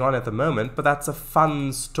what's going on at the moment, but that's a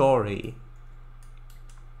fun story.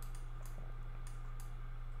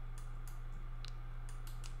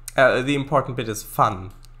 The important bit is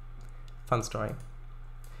fun. Fun story.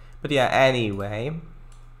 But yeah, anyway,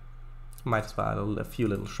 might as well add a few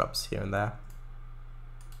little shrubs here and there.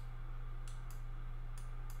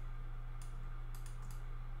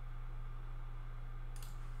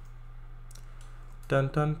 Dun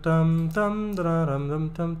dun dum dum dum dum dum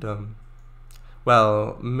dum dum.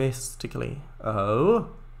 Well, mystically.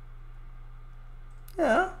 Oh.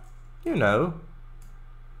 Yeah, you know.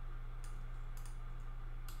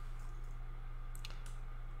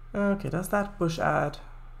 Okay, does that bush add?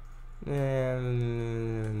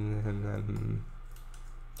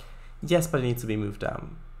 Yes, but it needs to be moved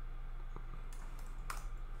down.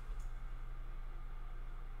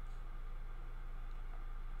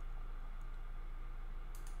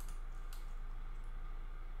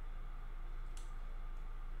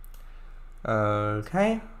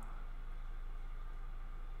 Okay.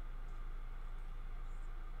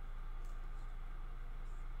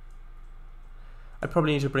 I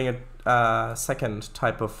probably need to bring a second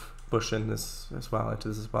type of bush in this as well, into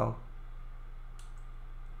this as well.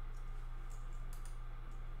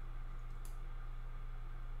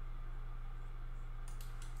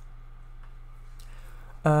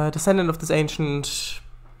 Descendant of this ancient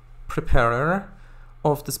preparer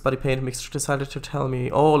of this body paint mixture decided to tell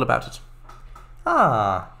me all about it.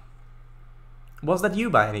 Ah, was that you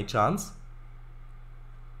by any chance?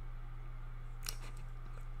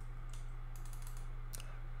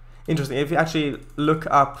 Interesting. If you actually look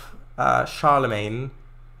up Charlemagne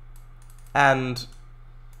and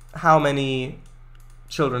how many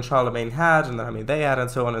children Charlemagne had, and how many they had, and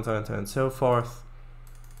so on and so on and so on and so forth,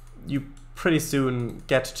 you pretty soon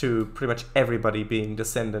get to pretty much everybody being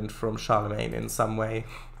descendant from Charlemagne in some way.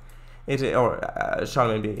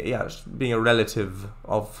 Charlemagne being a relative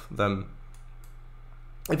of them.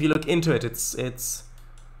 If you look into it,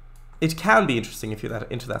 it can be interesting if you're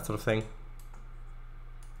into that sort of thing.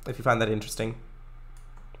 If you find that interesting.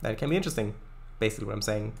 That can be interesting, basically what I'm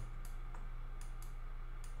saying.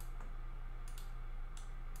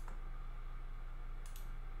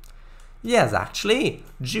 Yes, actually,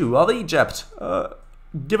 Jew of Egypt,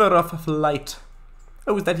 giver of light.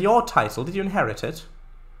 Oh, is that your title? Did you inherit it?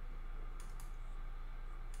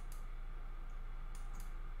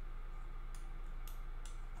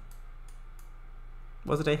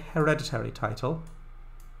 Was it a hereditary title?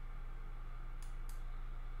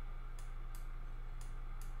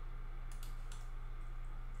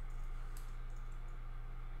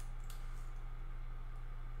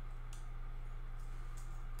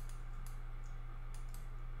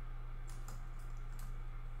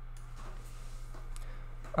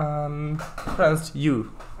 Pronounced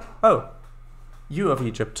you. Oh, you of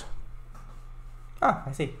Egypt. Ah,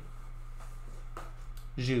 I see.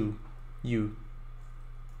 Jew, you.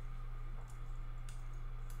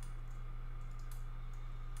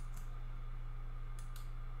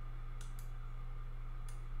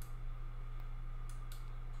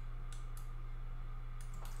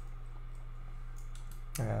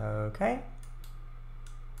 Okay.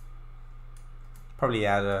 Probably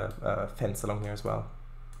add a fence along here as well.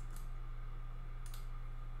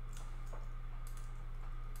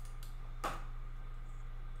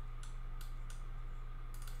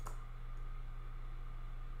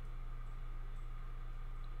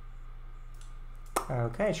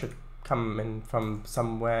 Okay, it should come in from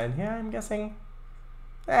somewhere in here, I'm guessing.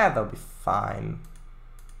 That'll be fine.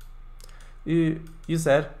 You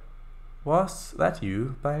said, was that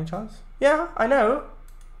you by any chance? Yeah, I know.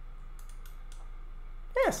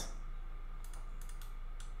 Yes.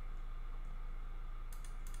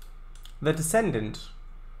 The descendant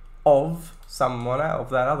of someone, of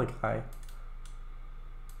that other guy.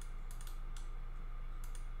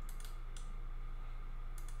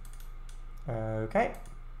 Okay.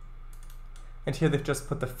 And here they've just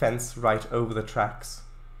put the fence right over the tracks.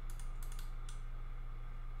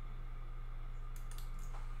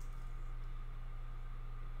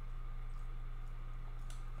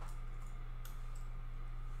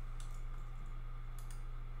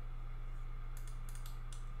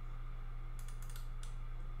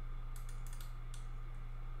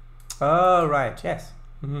 Oh, right, yes.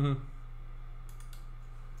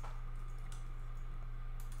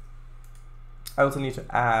 I also need to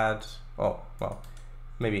add, oh, well,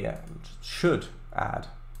 maybe I should add.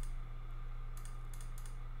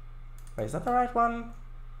 Wait, is that the right one?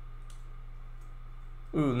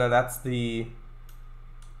 Ooh, no, that's the...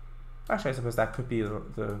 Actually, I suppose that could be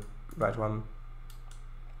the right one.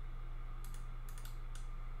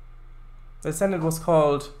 The descendant was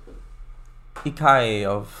called Ikai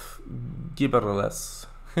of Giberless.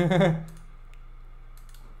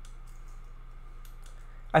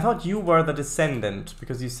 I thought you were the descendant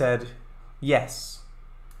because you said yes.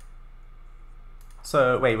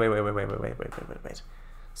 So wait.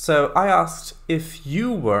 So I asked if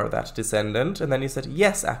you were that descendant, and then you said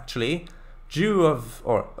yes, actually, Jew of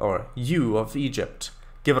or you of Egypt,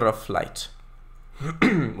 giver of light,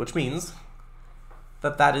 which means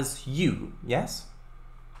that is you, yes.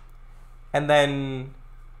 And then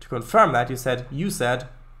to confirm that, you said,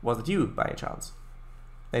 was it you by any chance?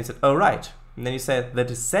 Then you said, oh, right. And then you said the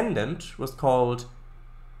descendant was called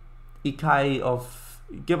Ikai of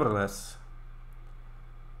Giberless.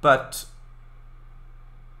 But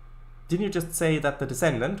didn't you just say that the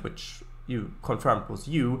descendant, which you confirmed was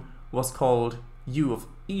you, was called you of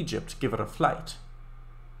Egypt, giver of light?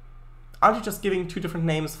 Aren't you just giving two different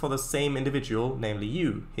names for the same individual, namely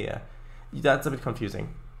you, here? That's a bit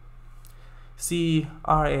confusing.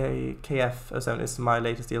 CRAKF07 is my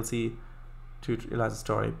latest DLC to Eliza's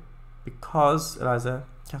story. Because Eliza,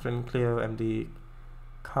 Catherine, Cleo, MD,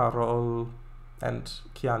 Carol, and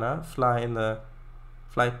Kiana fly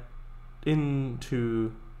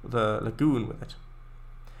into the lagoon with it.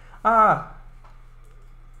 Ah,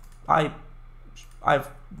 I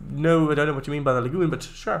don't know what you mean by the lagoon, but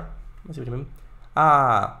sure, I see what you mean.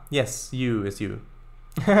 Ah, yes, you is you.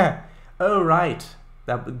 Oh, right.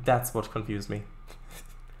 That's what confused me.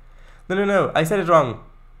 No, I said it wrong.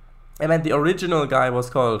 I meant the original guy was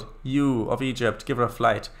called you of Egypt, giver of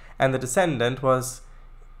light, and the descendant was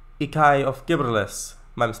Ikai of Giberless.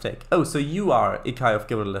 My mistake. Oh, so you are Ikai of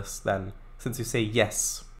Giberless then, since you say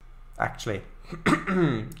yes, actually,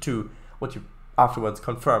 to what you afterwards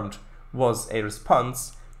confirmed was a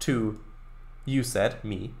response to you said,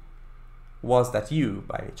 me, was that you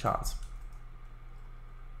by any chance?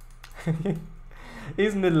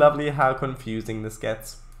 Isn't it lovely how confusing this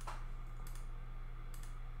gets?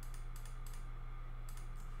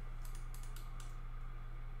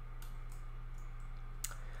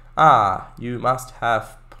 Ah, you must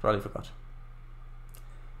have Probably forgot.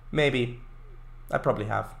 Maybe. I probably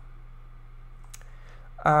have.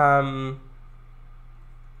 I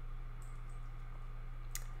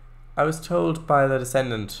was told by the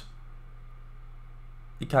descendant,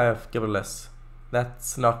 Ikai of Giberless,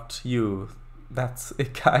 that's not you, that's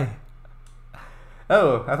Ikai.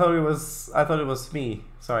 Oh, I thought it was me.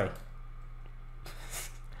 Sorry.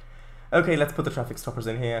 Okay, let's put the traffic stoppers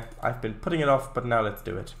in here. I've been putting it off, but now let's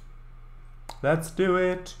do it. Let's do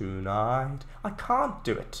it tonight. I can't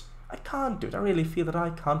do it. I can't do it. I really feel that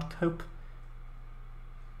I can't cope.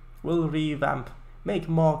 We'll revamp. Make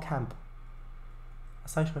more camp. A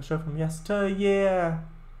sci-fi show from yesteryear.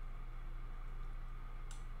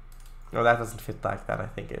 No, that doesn't fit like that, I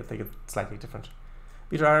think. I think it's slightly different.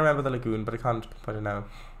 Peter, I remember the lagoon, but I can't put it now.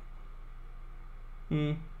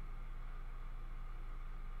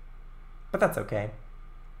 But that's okay.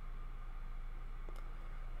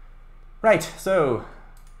 Right, so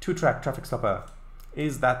 2-track traffic stopper.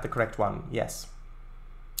 Is that the correct one? Yes.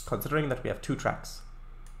 Considering that we have 2 tracks.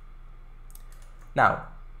 Now,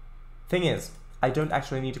 thing is, I don't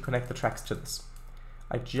actually need to connect the tracks to this.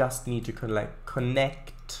 I just need to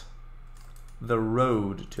connect the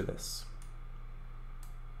road to this.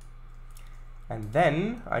 And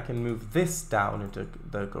then I can move this down into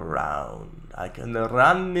the ground. I can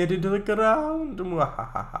run it into the ground.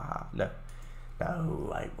 No.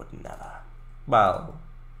 No, I would never. Well,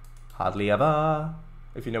 hardly ever.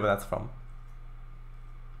 If you know where that's from.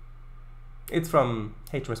 It's from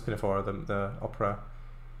HMS Pinafore, the opera.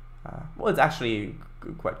 Well, it's actually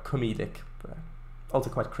quite comedic, but also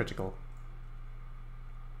quite critical.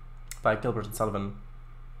 By Gilbert and Sullivan.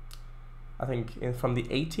 I think from the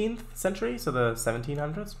 18th century, so the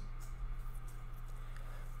 1700s.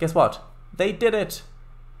 Guess what? They did it!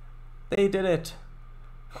 They did it!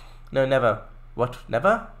 No, never. What?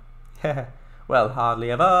 Never? Well, hardly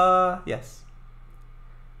ever. Yes.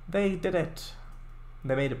 They did it.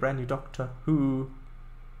 They made a brand new Doctor Who.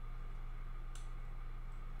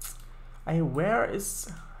 Where is...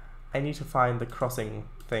 I need to find the crossing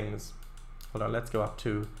things. Hold on, let's go up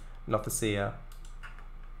to Not the Seer.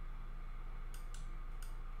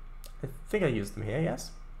 I think I used them here,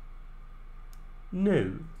 yes?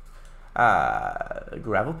 No.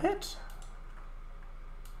 Gravel pit?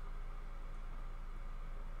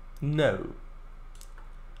 No.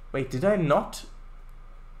 Wait, did I not?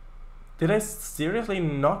 Did I seriously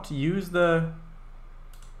not use the...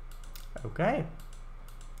 Okay.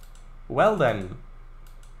 Well then.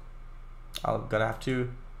 I'm gonna have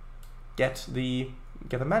to get them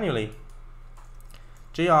manually.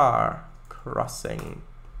 GR crossing.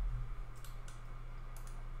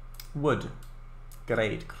 Wood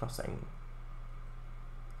grade crossing.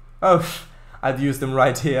 Oh, I've used them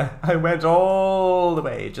right here. I went all the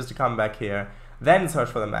way just to come back here, then search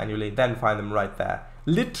for them manually, then find them right there.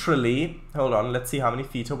 Literally, hold on, let's see how many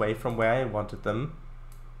feet away from where I wanted them.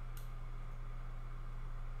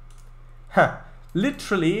 Huh,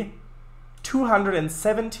 literally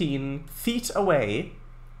 217 feet away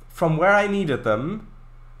from where I needed them.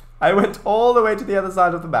 I went all the way to the other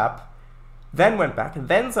side of the map, then went back,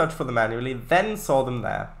 then searched for them manually, then saw them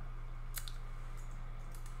there.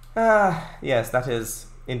 Yes, that is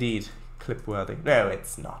indeed clip-worthy. No,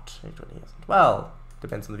 it's not. It really isn't. Well,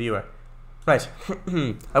 depends on the viewer. Right.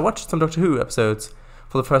 I watched some Doctor Who episodes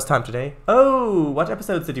for the first time today. Oh, what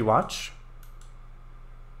episodes did you watch?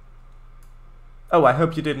 Oh, I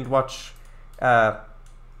hope you didn't watch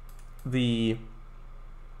the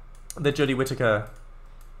Jodie Whittaker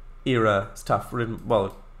era stuff, written,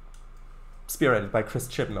 well, spearheaded by Chris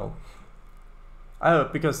Chibnall. I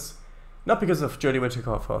hope, because, not because of Jodie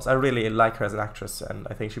Whittaker, of course. I really like her as an actress, and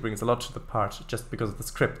I think she brings a lot to the part just because of the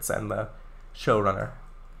scripts and the showrunner.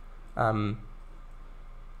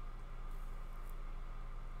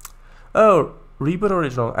 Oh, Reboot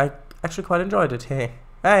Original. I actually quite enjoyed it. Hey,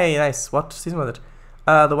 nice. What season was it?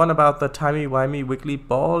 The one about the timey-wimey wiggly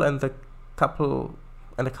ball and a couple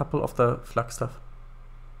of the Flux stuff.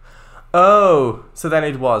 Oh, so then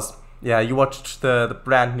it was. Yeah, you watched the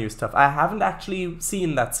brand new stuff. I haven't actually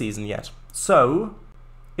seen that season yet. So,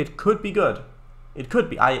 it could be good. It could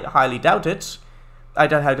be. I highly doubt it. I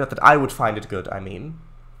highly doubt that I would find it good, I mean.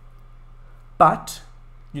 But,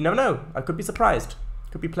 you never know. I could be surprised.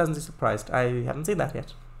 Could be pleasantly surprised. I haven't seen that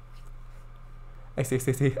yet. I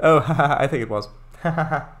see. Oh, I think it was.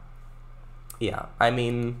 Yeah, I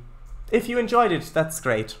mean, if you enjoyed it, that's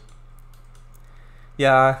great.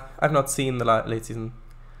 Yeah, I've not seen the late season.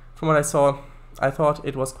 From what I saw, I thought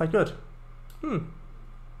it was quite good.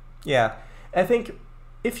 Yeah, I think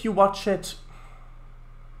if you watch it,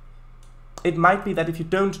 it might be that if you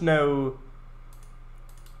don't know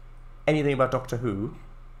anything about Doctor Who,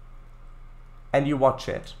 and you watch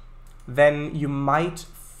it, then you might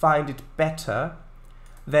find it better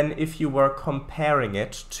than if you were comparing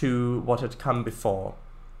it to what had come before,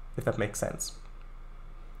 if that makes sense.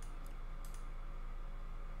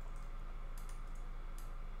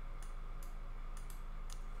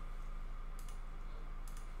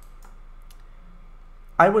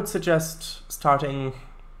 I would suggest starting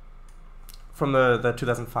from the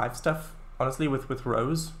 2005 stuff, honestly, with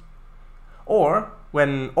Rose. Or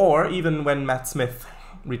even when Matt Smith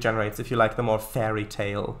regenerates, if you like the more fairy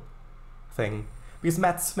tale thing. Because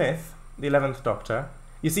Matt Smith, the 11th Doctor,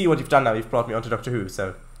 you see what you've done now, you've brought me onto Doctor Who,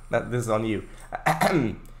 so this is on you.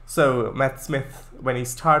 So Matt Smith, when he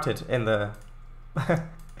started in the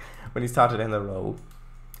role,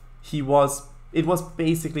 it was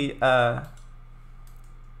basically a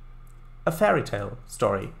fairy tale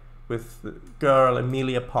story with the girl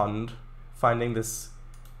Amelia Pond finding this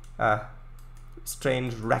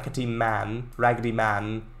strange raggedy man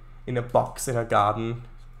in a box in her garden,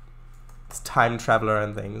 this time traveler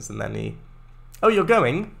and things, and then he, oh, you're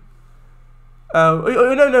going? Oh,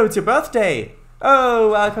 no, it's your birthday.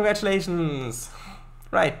 Oh, congratulations.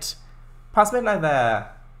 Right, past midnight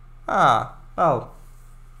there. Ah, well,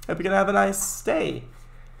 hope you're gonna have a nice day.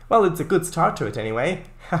 Well, it's a good start to it anyway.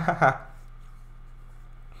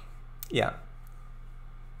 Yeah.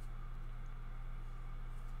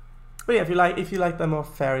 But yeah, if you like the more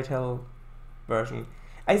fairy tale version,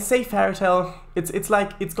 I say fairy tale. It's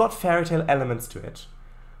like it's got fairy tale elements to it,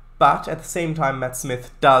 but at the same time, Matt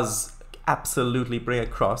Smith does absolutely bring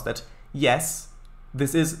across that yes,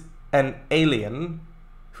 this is an alien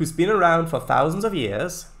who's been around for thousands of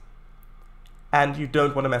years, and you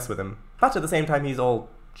don't want to mess with him. But at the same time, he's all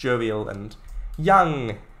jovial and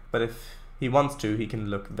young. But if he wants to, he can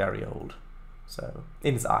look very old. So,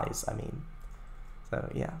 in his eyes, I mean.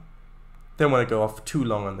 So, yeah. Don't want to go off too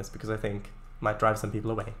long on this because I think it might drive some people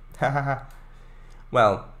away.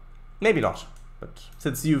 Well, maybe not. But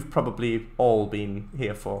since you've probably all been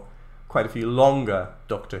here for quite a few longer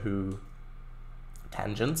Doctor Who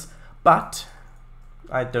tangents, but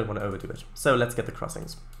I don't want to overdo it. So let's get the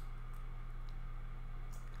crossings.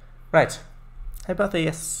 Right. Happy birthday,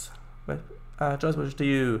 yes. Joyce wishes to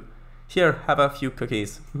you. Here, have a few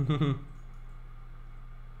cookies.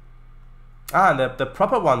 Ah, the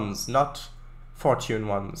proper ones, not fortune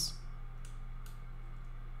ones.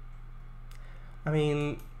 I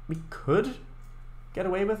mean, we could get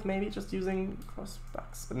away with maybe just using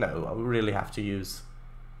crossbacks, but no, I'll really have to use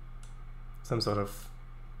some sort of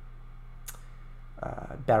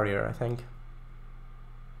barrier, I think.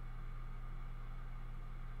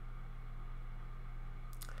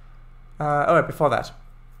 Oh, before that.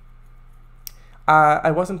 I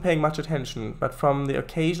wasn't paying much attention, but from the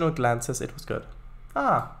occasional glances, it was good.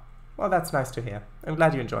 Ah, well, that's nice to hear. I'm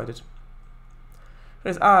glad you enjoyed it.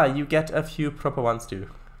 You get a few proper ones too.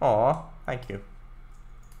 Aw, thank you.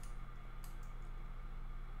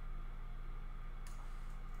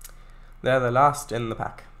 They're the last in the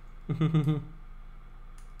pack.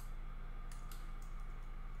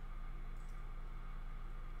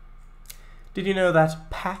 Did you know that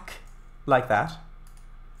pack, like that,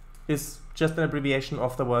 is just an abbreviation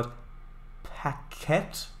of the word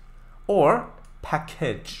packet or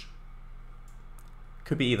package?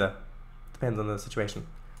 Could be either. Depends on the situation.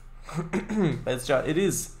 But it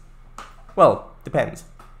is, well, depends.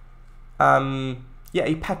 Yeah,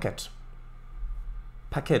 a packet.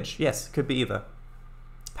 Package, yes, could be either.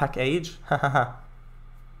 Package,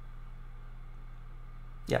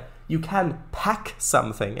 yeah, you can pack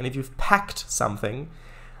something, and if you've packed something,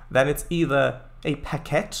 then it's either a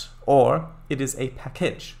packet or it is a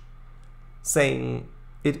package. Saying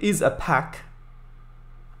it is a pack,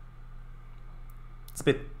 it's a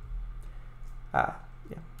bit, yeah.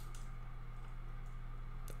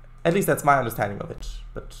 At least that's my understanding of it,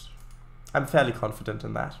 but I'm fairly confident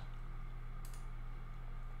in that.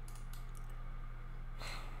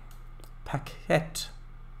 Packet.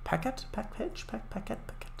 Packet? Package? Packet?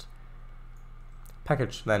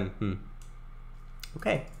 Package, then,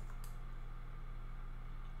 Okay.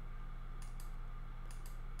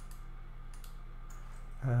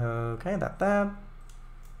 Okay, that there.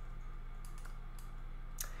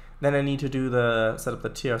 Then I need to do set up the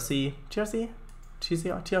TRC. TRC?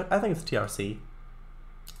 TCR? I think it's TRC.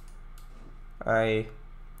 I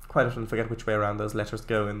quite often forget which way around those letters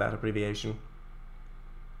go in that abbreviation.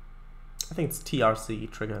 I think it's TRC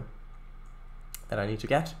trigger that I need to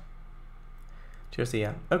get. TRC,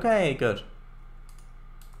 yeah. Okay, good.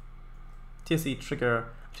 TRC trigger,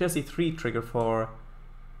 TRC3 trigger for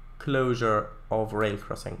closure of rail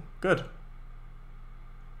crossing. Good.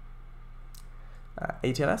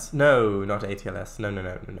 ATLS? No, not ATLS.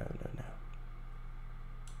 No.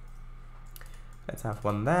 Let's have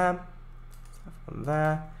one there. Let's have one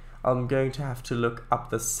there. I'm going to have to look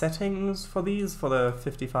up the settings for these, for the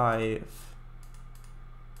 55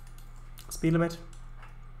 speed limit.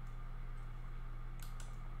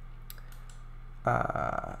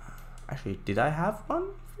 Actually, did I have one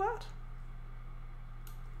for that?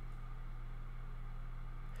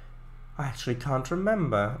 I actually can't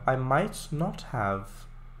remember. I might not have.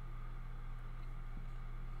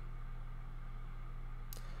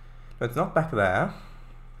 No, it's not back there.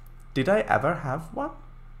 Did I ever have one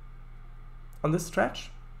on this stretch?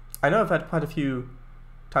 I know I've had quite a few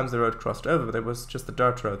times the road crossed over, but it was just the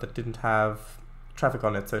dirt road that didn't have traffic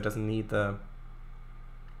on it, so it doesn't need the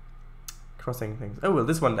crossing things. Oh, well,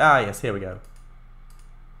 this one, yes, here we go.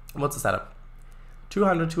 What's the setup?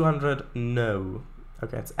 200, 200, no.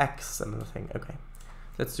 Okay, it's X, another thing, okay.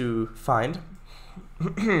 Let's do find.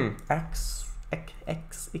 X,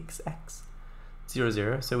 0,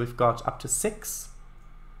 0, so we've got up to 6.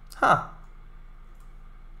 Huh.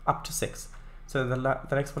 Up to 6. So the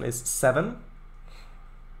next one is 7.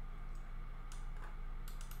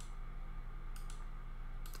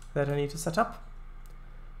 That I need to set up,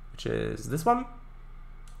 which is this one.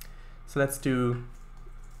 So let's do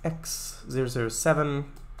X007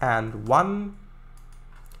 and 1,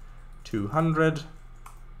 200,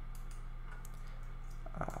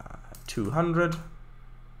 200,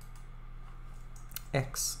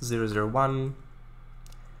 X001,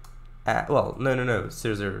 well, no,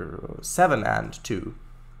 007 and 2.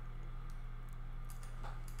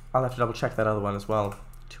 I'll have to double check that other one as well.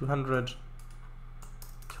 200,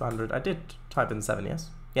 200, I did type in 7, yes?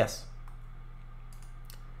 Yes.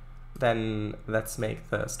 Then let's make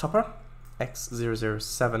the stopper,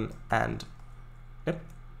 X007 and, yep,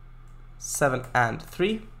 7 and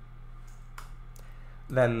 3.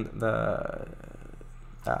 Then the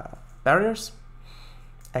barriers,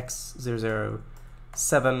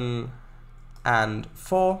 X007 and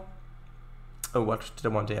 4. Oh, what did I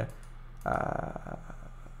want here?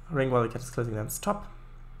 Ring while the cat is closing, then stop.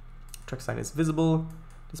 Track sign is visible.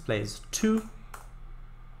 Displays 2.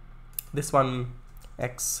 This one,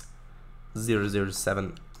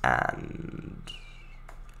 X007 and,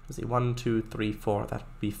 let's see, 1, 2, 3, 4, that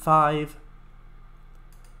would be 5.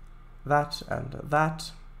 That and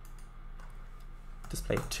that.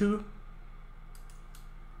 Display 2.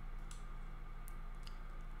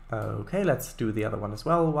 Okay, let's do the other one as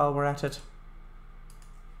well while we're at it.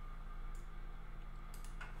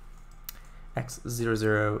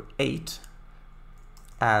 X008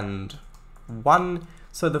 and 1.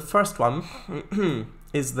 So the first one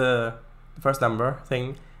is the first number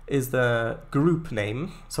thing is the group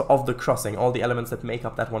name, so of the crossing, all the elements that make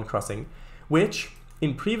up that one crossing, which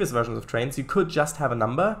in previous versions of Trainz you could just have a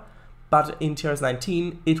number, but in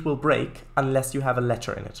TRS-19 it will break unless you have a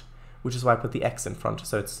letter in it, which is why I put the X in front,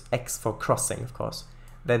 so it's X for crossing, of course.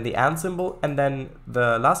 Then the and symbol, and then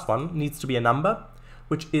the last one needs to be a number,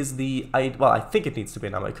 which is the, well, I think it needs to be a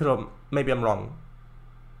number. It could, maybe I'm wrong.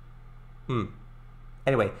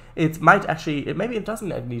 Anyway, it might actually, maybe it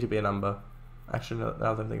doesn't need to be a number. Actually, now that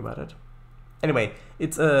I'm thinking about it. Anyway,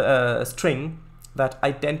 it's a string that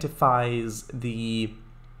identifies the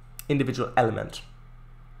individual element.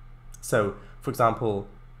 So, for example,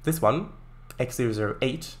 this one,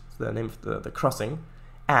 X008, the name of the crossing,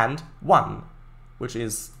 and 1, which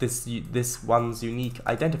is this one's unique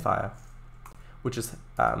identifier, which is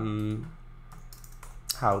how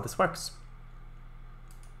this works.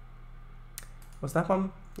 Was that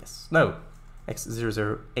one? Yes. No.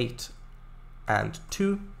 X008 and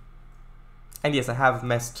 2. And yes, I have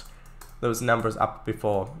messed those numbers up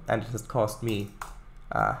before, and it has cost me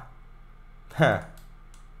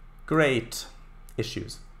great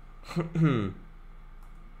issues.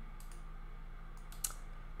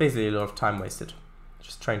 Basically a lot of time wasted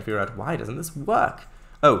just trying to figure out why doesn't this work.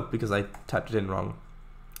 Oh, because I typed it in wrong.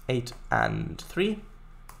 8 and 3.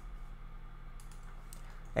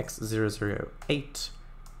 X008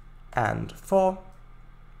 and 4.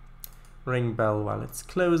 Ring bell while it's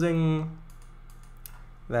closing.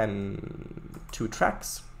 Then 2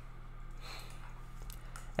 tracks.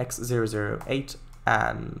 X008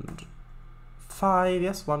 and 5,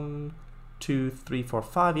 yes. 1, 2, 3, 4,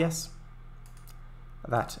 5, yes.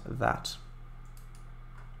 That.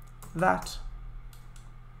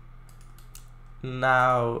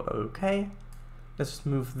 Now, okay. Let's just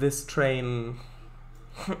move this train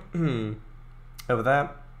over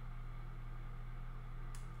there.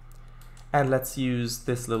 And let's use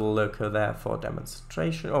this little loco there for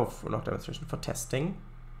demonstration, or for, not demonstration, for testing.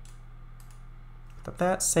 Put that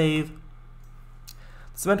there, save.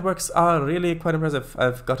 The cement works are really quite impressive,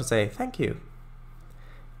 I've got to say. Thank you.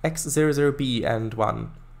 X00B and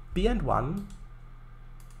 1. B and 1?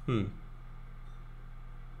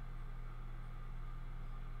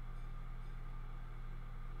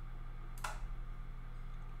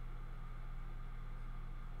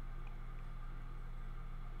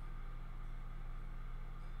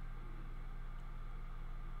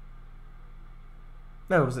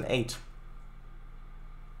 No, it was an 8.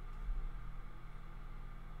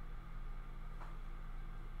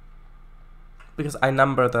 Because I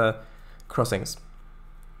number the crossings.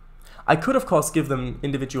 I could, of course, give them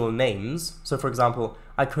individual names. So, for example,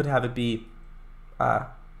 I could have it be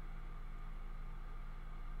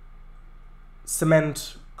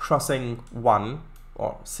cement crossing 1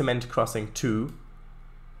 or cement crossing 2,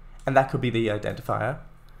 and that could be the identifier.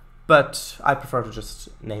 But I prefer to just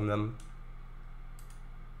name them.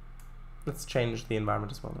 Let's change the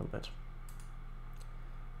environment as well a little bit.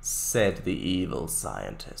 Said the evil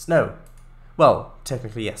scientist. No. Well,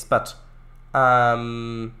 technically yes, but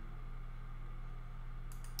that's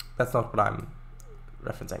not what I'm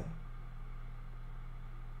referencing.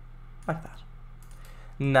 Like that.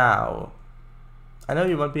 Now, I know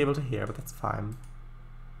you won't be able to hear, but that's fine.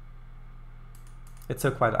 It's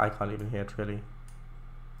so quiet I can't even hear it, really.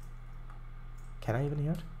 Can I even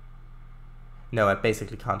hear it? No, I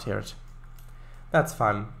basically can't hear it. That's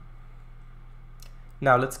fine.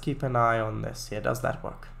 Now let's keep an eye on this. Yeah, does that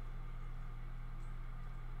work?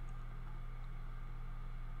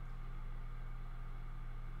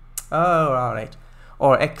 Oh, alright.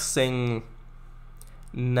 Or Xing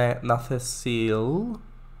Nathasiel.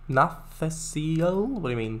 Nathasiel? What do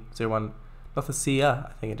you mean? 01. Nathasia,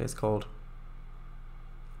 I think it is called.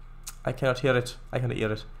 I cannot hear it. I cannot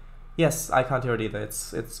hear it. Yes, I can't hear it either.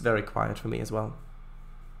 It's very quiet for me as well.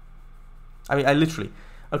 I mean, I literally...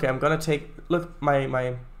 Okay, I'm gonna take... Look,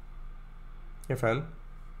 my earphone.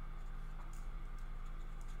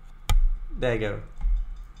 There you go.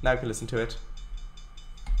 Now you can listen to it.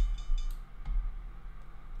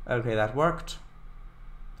 Okay, that worked.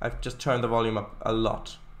 I've just turned the volume up a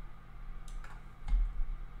lot.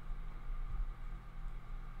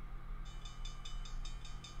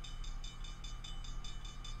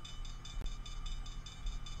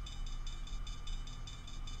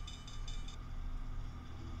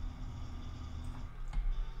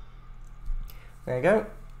 There you go.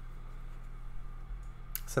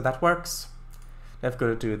 So that works. Now I've got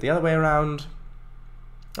to do it the other way around.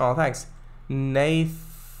 Oh, thanks.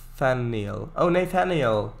 Nathaniel. Oh,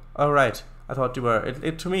 Nathaniel. Oh, right. I thought you were...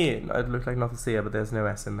 It to me, it looked like Nathasia, but there's no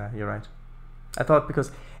S in there. You're right. I thought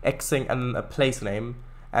because Xing and a place name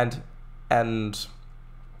and N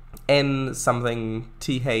something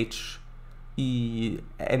THENI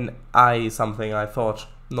something, I thought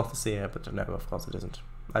Nathasia, but no, of course it isn't.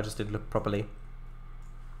 I just didn't look properly.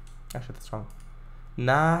 Actually, that's wrong.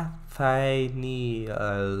 Nathaniel.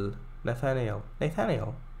 Nathaniel.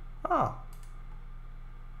 Nathaniel. Ah.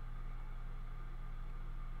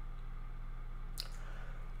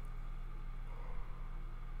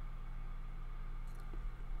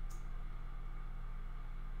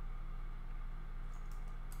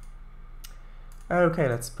 Okay,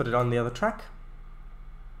 let's put it on the other track.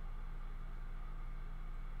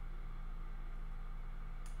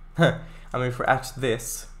 I mean, if we're at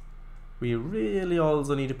this, we really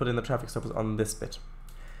also need to put in the traffic stoppers on this bit.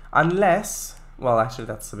 Unless, well, actually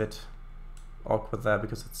that's a bit awkward there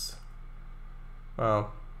because it's,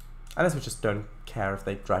 well, unless we just don't care if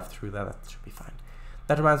they drive through there, that should be fine.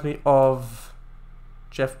 That reminds me of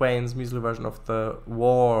Jeff Wayne's musical version of the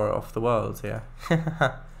War of the Worlds here.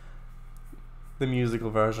 The musical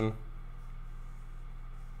version.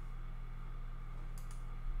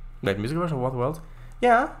 Wait, musical version of War of the Worlds?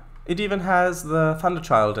 Yeah, it even has the Thunder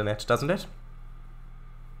Child in it, doesn't it?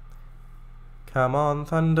 Come on,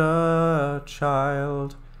 Thunder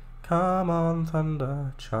Child. Come on,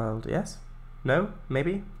 Thunder Child. Yes? No?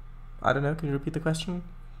 Maybe? I don't know. Can you repeat the question?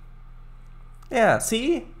 Yeah,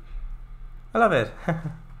 see? I love it.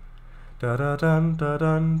 Da da dun da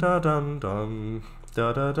dun da dun dun.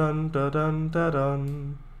 Da da dun da dun da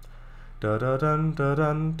dun. Da da dun da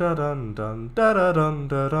dun da dun dun. Da da dun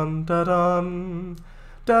da dun da dun.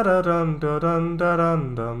 Da da dun da dun da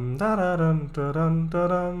dun dun. Da da dun da dun da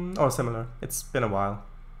dun. Or similar. It's been a while.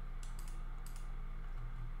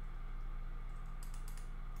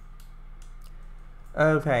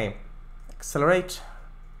 Okay. Accelerate.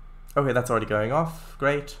 Okay, that's already going off.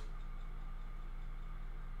 Great.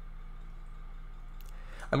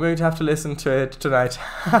 I'm going to have to listen to it tonight.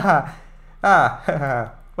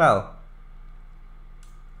 Well.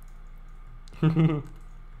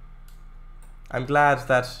 I'm glad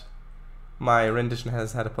that my rendition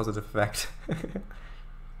has had a positive effect.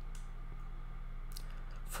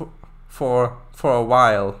 for a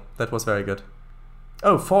while, that was very good.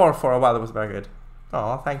 Oh, for a while, that was very good.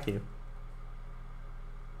 Oh, thank you.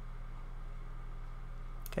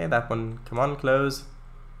 Okay, that one, come on, close.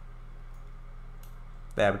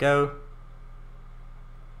 There we go.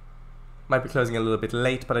 Might be closing a little bit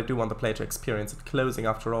late, but I do want the player to experience it closing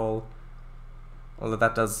after all. Although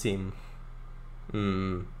that does seem...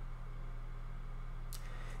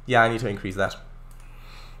 Yeah, I need to increase that.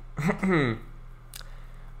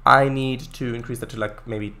 I need to increase that to like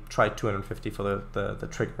maybe try 250 for the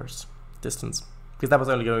triggers distance. Because that was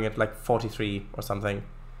only going at like 43 or something.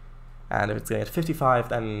 And if it's going at 55,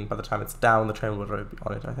 then by the time it's down, the train will already be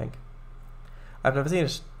on it, I think. I've never seen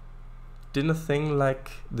it. Didn't a thing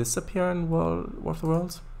like this appear in War of the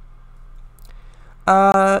Worlds?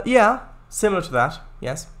 Yeah, similar to that,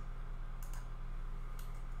 yes.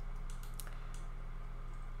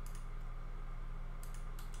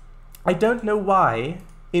 I don't know why,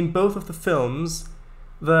 in both of the films,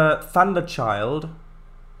 the Thunder Child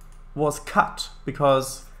was cut,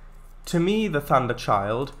 because to me the Thunder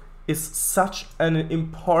Child is such an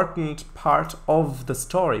important part of the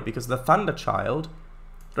story, because the Thunder Child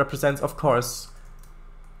represents, of course,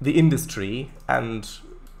 the industry and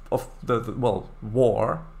of the well,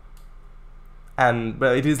 war, and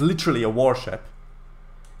well, it is literally a warship,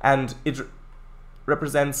 and it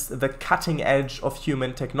represents the cutting edge of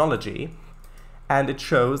human technology, and it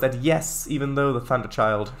shows that yes, even though the Thunder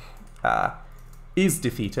Child is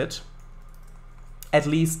defeated, at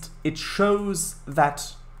least it shows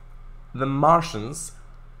that the Martians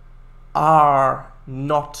are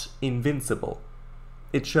not invincible.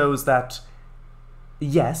 It shows that,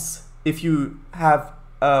 yes, if you have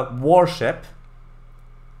a warship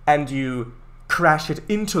and you crash it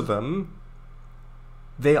into them,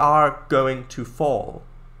 they are going to fall.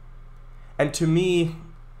 And to me,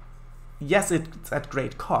 yes, it's at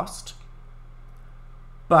great cost,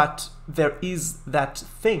 but there is that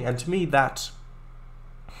thing, and to me that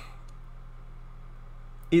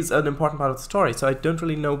is an important part of the story, so I don't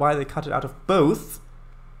really know why they cut it out of both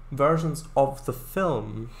versions of the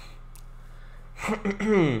film.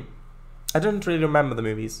 I don't really remember the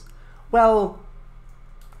movies. Well,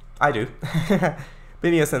 I do.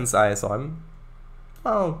 Been here since I saw him.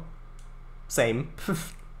 Well, same.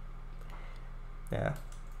 Yeah,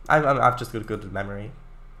 I've just got a good memory.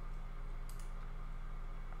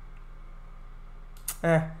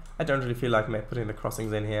 I don't really feel like putting the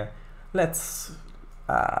crossings in here. Let's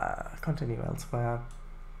continue elsewhere.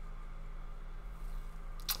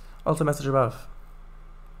 Also message above.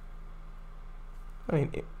 I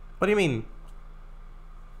mean, what do you mean?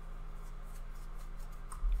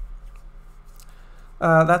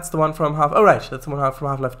 That's the one from Half... Oh, right, that's the one from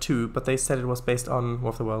Half-Life 2, but they said it was based on War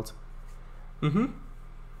of the Worlds.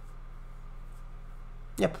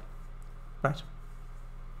 Yep. Right.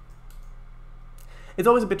 It's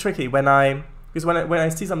always a bit tricky when because when I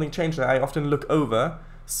see something change, I often look over,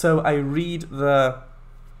 so I read the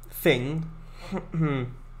thing.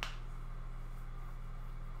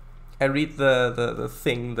 I read the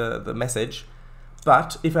thing, the message,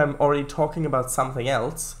 but if I'm already talking about something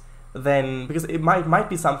else, then, because it might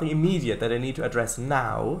be something immediate that I need to address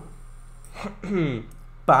now,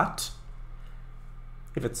 but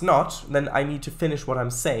if it's not, then I need to finish what I'm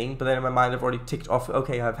saying, but then in my mind I've already ticked off,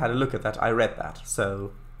 okay, I've had a look at that, I read that,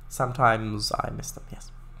 so sometimes I miss them,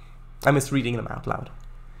 yes. I miss reading them out loud.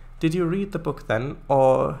 Did you read the book then,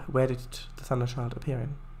 or where did the Thunder Child appear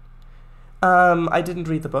in? I didn't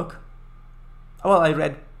read the book. Well,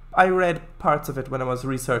 I read parts of it when I was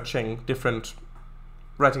researching different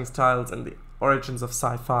writing styles and the origins of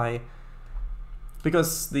sci-fi,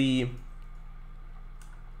 because the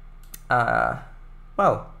Time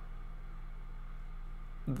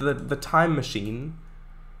Machine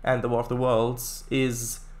and the War of the Worlds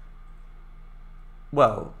is,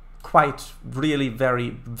 well, quite really very,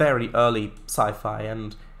 very early sci-fi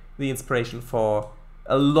and the inspiration for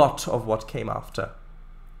a lot of what came after.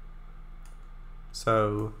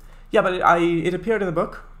 So, yeah, but it appeared in the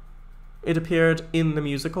book. It appeared in the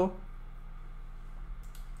musical.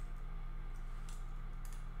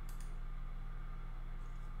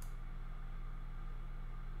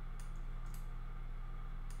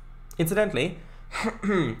 Incidentally,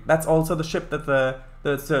 that's also the ship that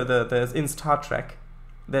there's in Star Trek.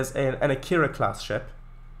 There's an Akira class ship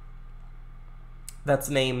that's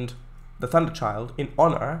named the Thunder Child in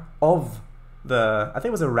honor of I think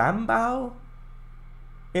it was a Rambow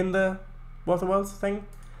in the War of the Worlds thing.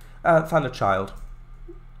 Thunder Child,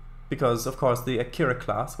 because of course the Akira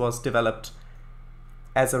class was developed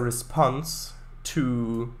as a response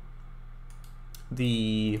to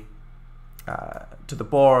the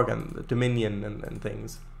Borg and the Dominion and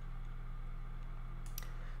things.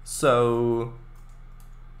 So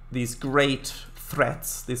these great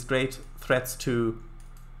threats to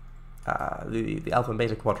the Alpha and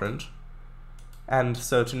Beta Quadrant, and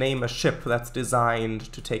so to name a ship that's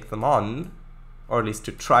designed to take them on, or at least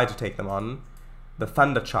to try to take them on, the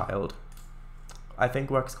Thunderchild, I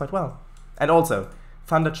think works quite well. And also,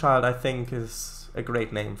 Thunderchild I think is a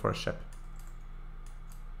great name for a ship.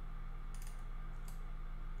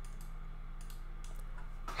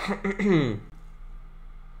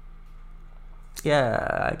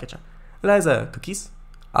 Yeah, I getcha. Eliza, cookies?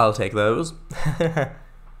 I'll take those.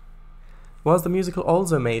 Was the musical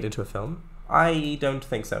also made into a film? I don't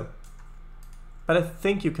think so. But I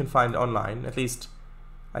think you can find it online. At least,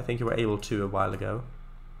 I think you were able to a while ago.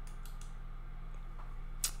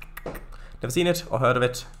 Never seen it or heard of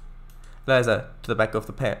it. Eliza, to the back of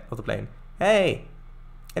the plane. Hey!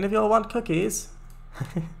 Any of y'all want cookies?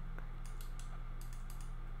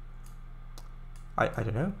 I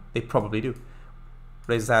don't know. They probably do.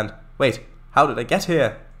 Raise his hand. Wait, how did I get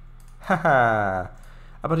here? Haha.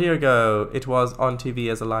 About a year ago, it was on TV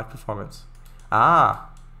as a live performance. Ah,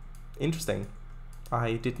 interesting.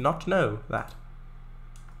 I did not know that.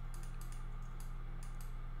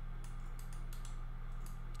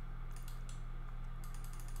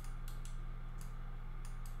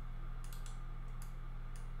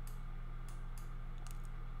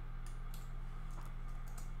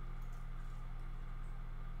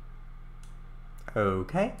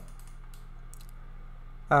 Okay.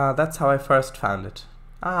 That's how I first found it.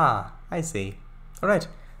 Ah, I see. Alright,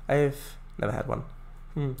 I've never had one.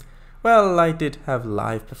 Well, I did have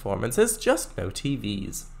live performances, just no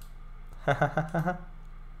TVs. Had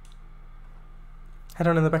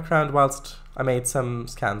on in the background whilst I made some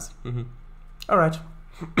scans. Alright.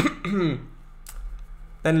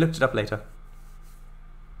 Then looked it up later.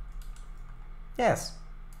 Yes.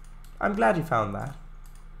 I'm glad you found that.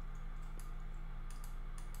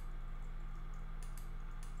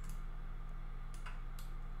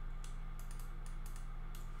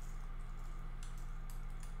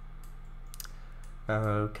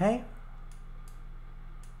 Okay.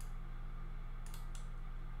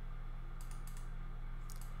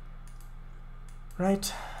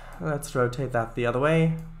 Right, let's rotate that the other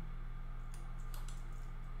way.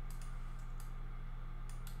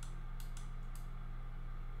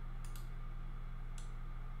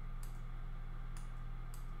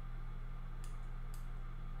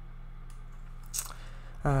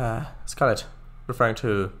 Scarlet, referring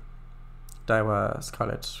to Daiwa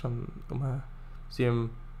Scarlet from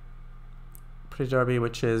Museum Pretty Derby,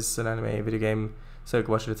 which is an anime video game, so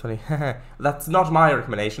go watch it, it's funny. That's not my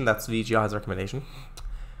recommendation, that's VGI's recommendation.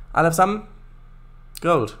 I'll have some.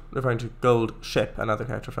 Gold, referring to Gold Ship, another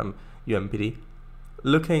character from UMPD,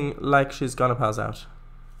 looking like she's gonna pass out.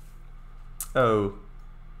 Oh,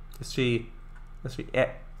 is she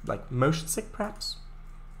like motion sick perhaps?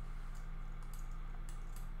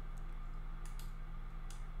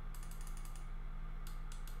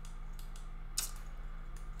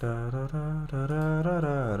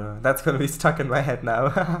 That's gonna be stuck in my head now.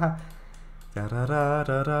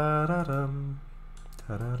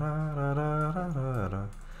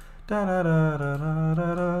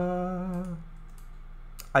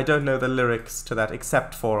 I don't know the lyrics to that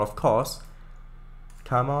except for, of course,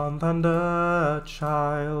 come on thunder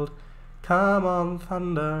child, come on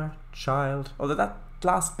thunder child. Although that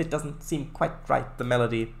last bit doesn't seem quite right, the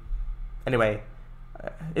melody. Anyway,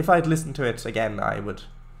 if I'd listened to it again, I would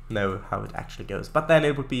know how it actually goes, but then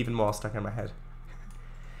it would be even more stuck in my head.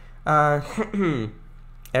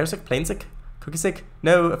 Airsick, plane sick, cookie sick?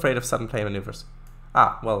 No, afraid of sudden plane maneuvers.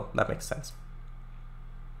 Ah, well, that makes sense.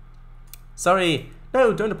 Sorry,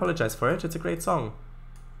 no, don't apologize for it, it's a great song.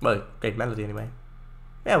 Well, great melody anyway.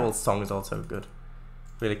 Yeah, well, song is also good.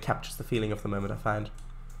 Really captures the feeling of the moment, I find.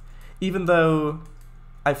 Even though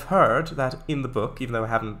I've heard that in the book, even though I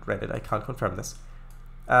haven't read it, I can't confirm this,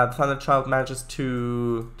 the Thunderchild manages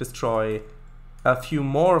to destroy a few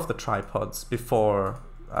more of the tripods before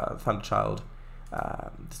Thunderchild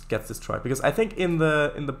gets destroyed. Because I think in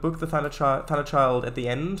the book, the Thunderchild at the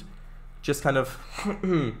end just kind of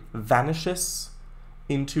vanishes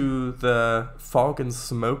into the fog and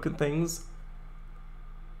smoke and things.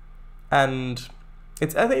 And I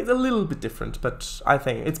think it's a little bit different, but I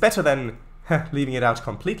think it's better than leaving it out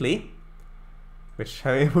completely. Which,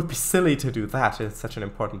 I mean, it would be silly to do that. It's such an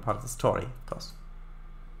important part of the story, of course.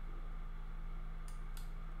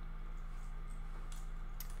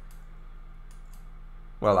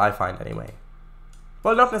 Well, I find anyway.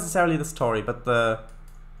 Well, not necessarily the story, but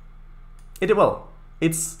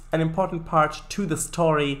it's an important part to the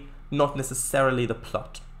story, not necessarily the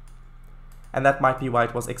plot. And that might be why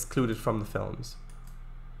it was excluded from the films.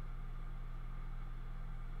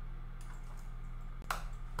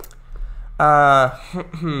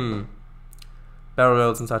 Barrel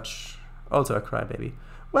rolls and such, also a crybaby.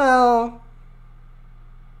 Well,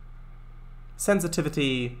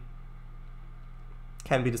 sensitivity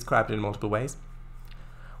can be described in multiple ways.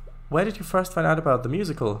 Where did you first find out about the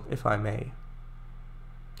musical, if I may?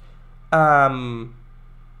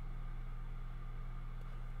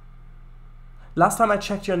 Last time I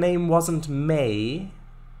checked, your name wasn't May,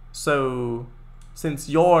 so since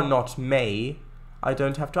you're not May, I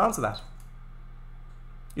don't have to answer that.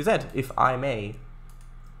 You said, if I may.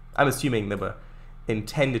 I'm assuming they were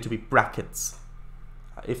intended to be brackets.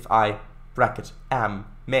 If I, bracket, am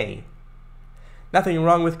May. Nothing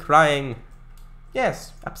wrong with crying.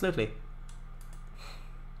 Yes, absolutely.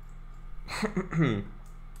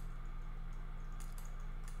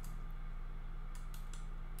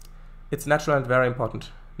 It's natural and very important.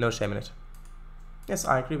 No shame in it. Yes,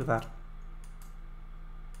 I agree with that.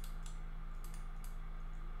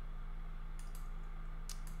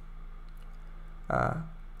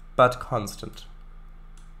 But constant.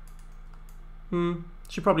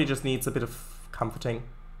 She probably just needs a bit of comforting,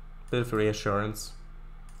 a bit of reassurance.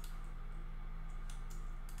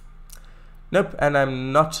 Nope, and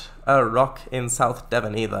I'm not a rock in South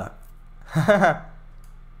Devon either.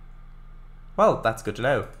 Well, that's good to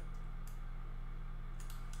know.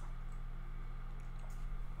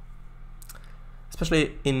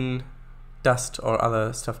 Especially in dust or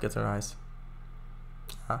other stuff gets in our eyes.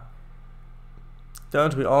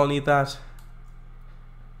 Don't we all need that?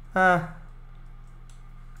 I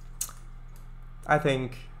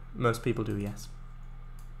think most people do, yes.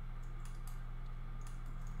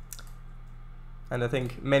 And I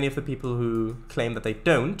think many of the people who claim that they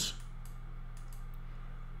don't,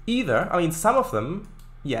 either, I mean, some of them,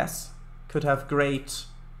 yes, could have great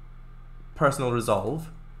personal resolve,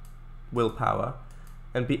 willpower,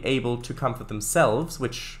 and be able to comfort themselves,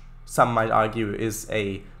 which some might argue is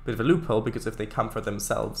a bit of a loophole, because if they comfort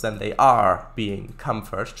themselves, then they are being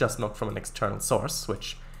comforted, just not from an external source,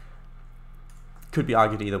 which could be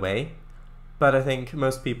argued either way. But I think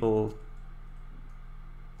most people...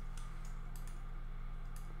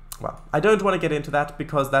 Well, I don't want to get into that,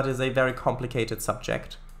 because that is a very complicated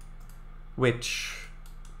subject, which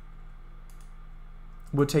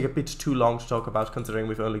would take a bit too long to talk about, considering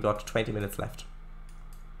we've only got 20 minutes left.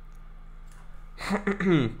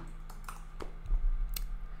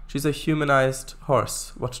 She's a humanized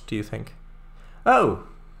horse. What do you think? Oh!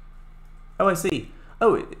 Oh, I see.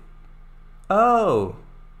 Oh! Oh!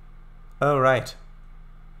 Oh, right.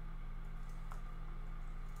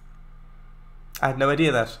 I had no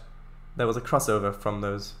idea that there was a crossover from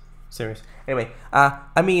those series. Anyway,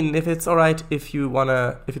 I mean, if it's alright, if you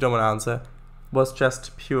don't wanna answer, was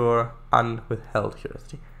just pure unwithheld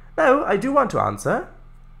curiosity. No, I do want to answer.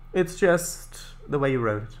 It's just the way you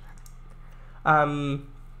wrote it.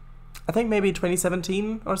 I think maybe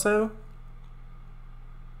 2017 or so.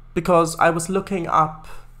 Because I was looking up...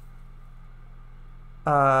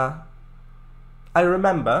 I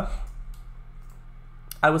remember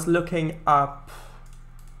I was looking up...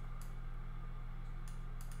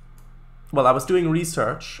 Well, I was doing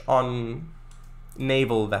research on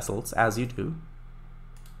naval vessels, as you do.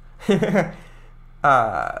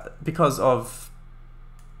 Because of...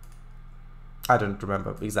 I don't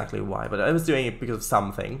remember exactly why, but I was doing it because of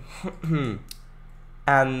something.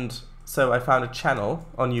 And so I found a channel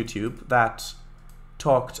on YouTube that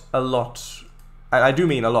talked a lot, and I do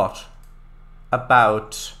mean a lot,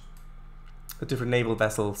 about the different naval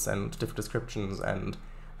vessels and different descriptions and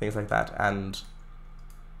things like that. And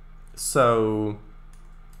so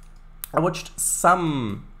I watched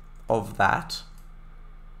some of that,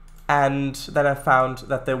 and then I found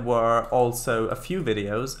that there were also a few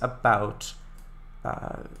videos about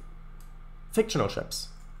fictional ships.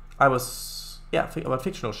 About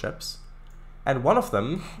fictional ships. And one of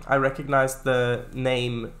them, I recognized the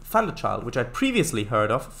name Thunderchild, which I'd previously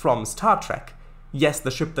heard of from Star Trek. Yes,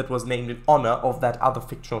 the ship that was named in honor of that other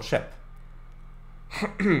fictional ship.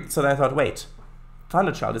 So then I thought, wait,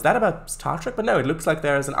 Thunderchild, is that about Star Trek? But no, it looks like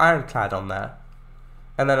there is an ironclad on there.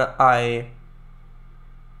 And then I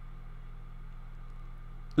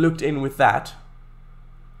looked in with that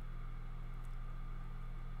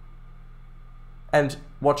and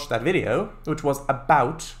watched that video, which was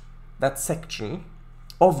about that section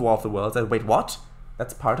of War of the Worlds. And wait, what?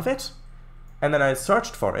 That's part of it? And then I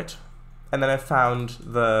searched for it, and then I found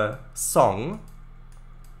the song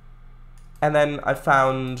And then I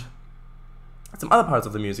found some other parts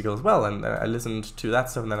of the musical as well, and I listened to that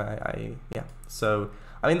stuff, and then yeah. So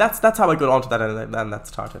I mean, that's how I got onto that, and then that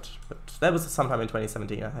started. But that was sometime in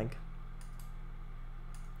 2017, I think.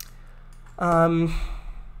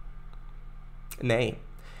 Nay.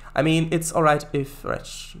 I mean, it's alright if...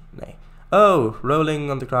 nay. Oh, rolling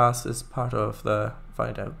on the grass is part of the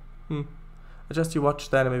video. Adjust you watch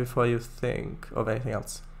the anime before you think of anything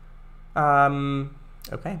else.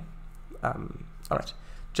 Okay. Alright.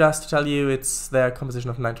 Just to tell you, it's their composition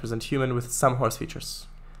of 90% human with some horse features.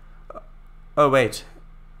 Oh, wait.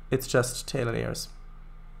 It's just tail and ears.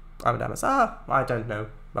 I'm a damus. I don't know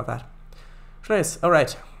about that. Trainz,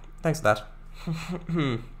 alright. Thanks for that.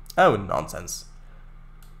 Oh, nonsense.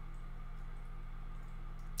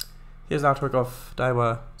 Here's an artwork of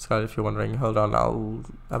Daiwa Scarlet, if you're wondering. Hold on, I'll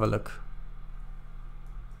have a look.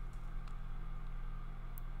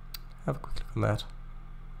 Have a quick look on that.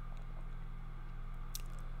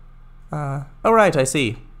 Oh right, I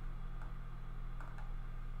see.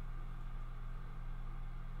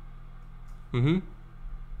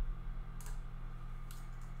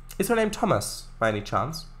 Is her name Thomas, by any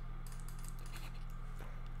chance?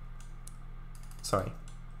 Sorry.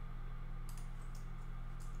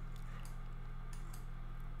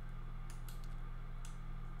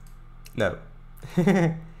 No.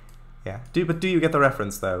 Yeah. But do you get the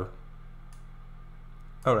reference though?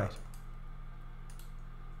 Oh right.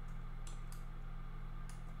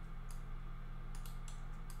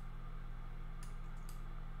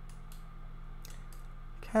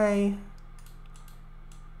 Okay.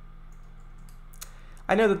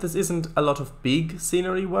 I know that this isn't a lot of big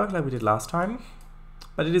scenery work like we did last time,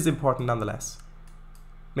 but it is important nonetheless.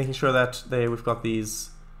 Making sure that we've got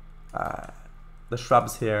these the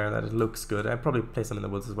shrubs here, that it looks good. I'd probably place them in the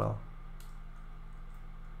woods as well.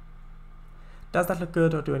 Does that look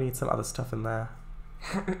good, or do I need some other stuff in there?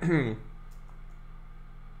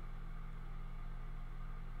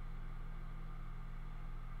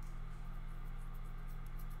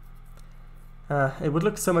 It would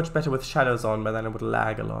look so much better with shadows on, but then it would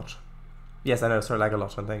lag a lot. Yes, I know, sorry, lag a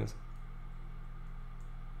lot on things.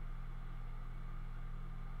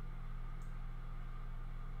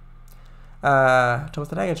 Thomas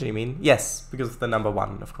the Tank Engine, you mean? Yes, because of the number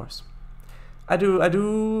 1, of course. I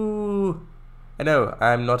know,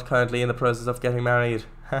 I'm not currently in the process of getting married.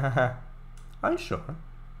 Are you sure?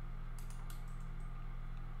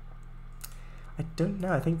 I don't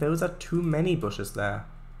know, I think those are too many bushes there.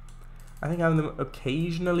 I think having them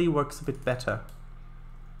occasionally works a bit better.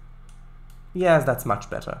 Yes, that's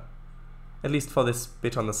much better. At least for this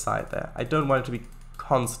bit on the side there. I don't want it to be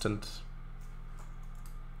constant.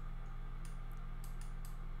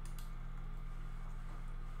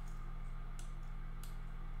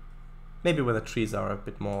 Maybe where the trees are a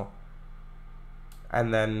bit more.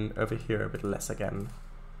 And then over here a bit less again.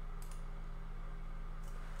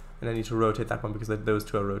 And I need to rotate that one because those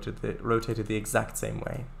two are rotated the exact same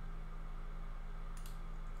way.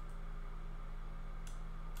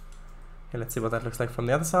 Okay, let's see what that looks like from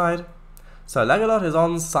the other side. So Legalot is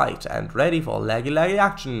on site and ready for laggy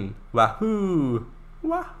action. Wahoo!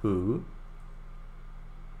 Wahoo!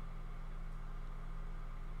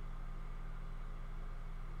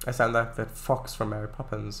 I sound like that fox from Mary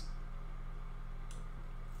Poppins.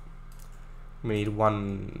 We need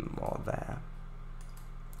one more there.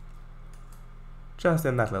 Just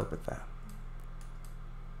in that little bit there.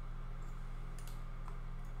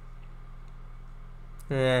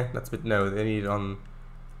 That's a bit, no, they need it on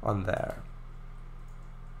there.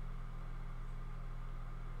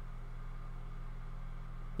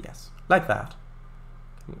 Yes, like that.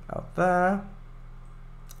 Coming out there.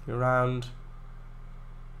 Around.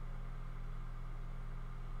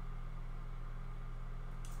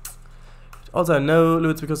 Also, no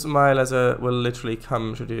loots because my laser will literally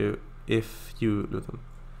come to you if you loot them.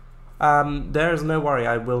 There's no worry,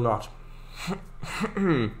 I will not.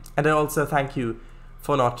 And I also thank you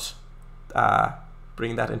for not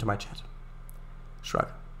bringing that into my chat. Shrug.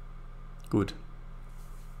 Good.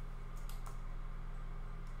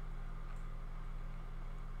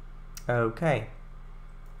 Okay.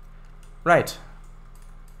 Right.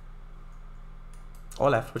 Or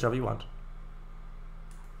left, whichever you want.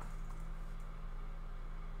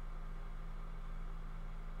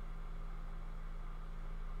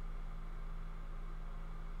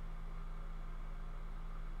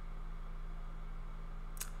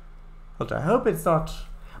 I hope it's not...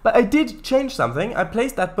 But I did change something. I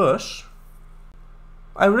placed that bush.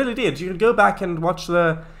 I really did. You can go back and watch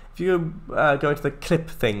the... If you go into the clip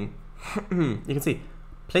thing, you can see.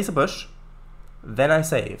 Place a bush, then I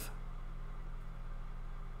save.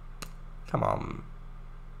 Come on.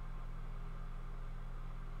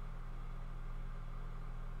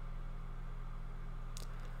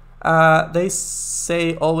 They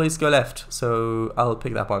say always go left, so I'll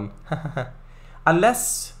pick that one.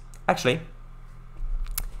 Unless, actually,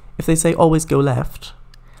 if they say always go left,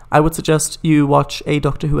 I would suggest you watch a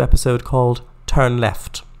Doctor Who episode called Turn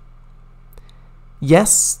Left.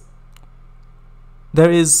 Yes,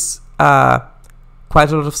 there is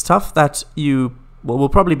quite a lot of stuff that will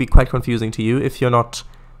probably be quite confusing to you if you're not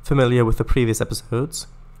familiar with the previous episodes.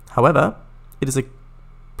 However, it is a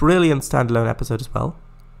brilliant standalone episode as well.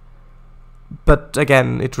 But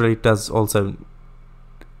again, it really does also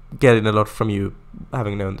get in a lot from you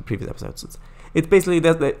having known the previous episodes. It's basically,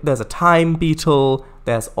 there's a time beetle,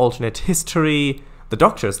 there's alternate history, the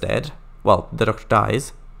Doctor's dead, well, the Doctor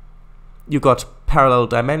dies. You've got parallel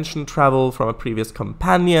dimension travel from a previous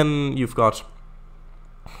companion, you've got,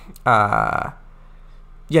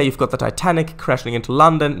 you've got the Titanic crashing into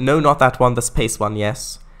London, no, not that one, the space one,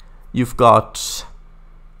 yes. You've got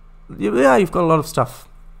a lot of stuff.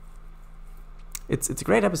 It's a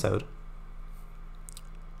great episode.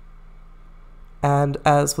 And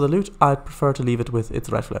as for the loot, I'd prefer to leave it with its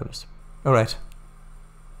rightful owners. Alright.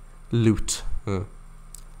 Loot. Even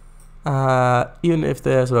if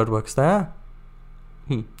there's roadworks there.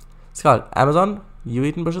 Scarlet, Amazon, you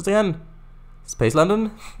eating bushes again? Space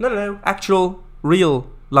London? No. Actual, real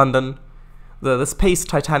London. The space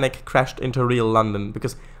Titanic crashed into real London.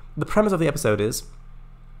 Because the premise of the episode is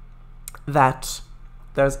that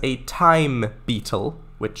there's a time beetle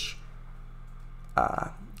which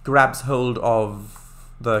grabs hold of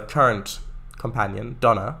the current companion,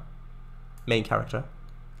 Donna, main character.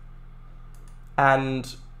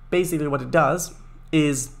 And basically what it does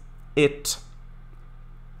is it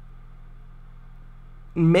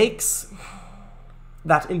makes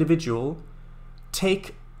that individual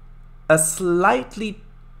take a slightly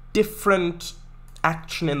different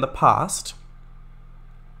action in the past,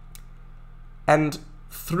 and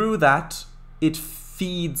through that it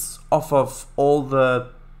feeds off of all the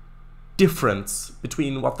difference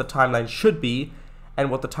between what the timeline should be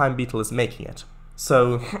and what the time beetle is making it.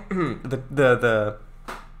 So the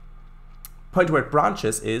point where it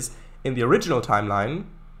branches is in the original timeline.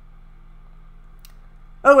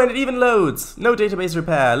 Oh, and it even loads! No database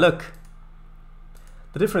repair, look!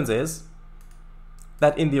 The difference is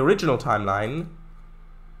that in the original timeline,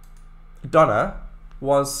 Donna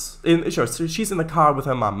was so she's in the car with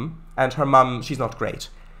her mum, and her mum, she's not great.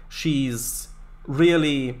 She's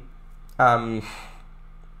really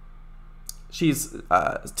she's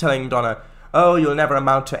telling Donna, oh, you'll never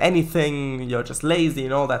amount to anything, you're just lazy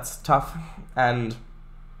and all that stuff. And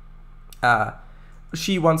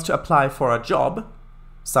she wants to apply for a job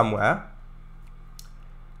somewhere,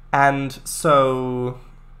 and so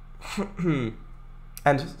she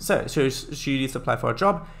needs to apply for a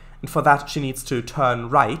job, and for that she needs to turn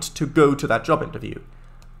right to go to that job interview.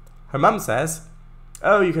 Her mum says,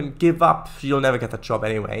 oh, you can give up, you'll never get that job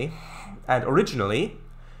anyway. And originally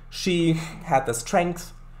she had the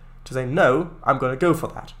strength to say, no, I'm going to go for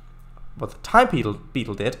that. What the time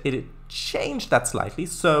beetle did, it changed that slightly,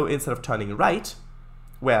 so instead of turning right,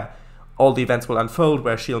 where all the events will unfold,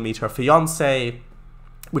 where she'll meet her fiancé,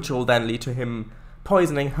 which will then lead to him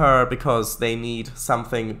poisoning her because they need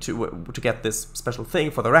something to get this special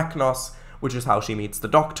thing for the Reknos, which is how she meets the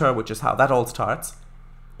Doctor, which is how that all starts.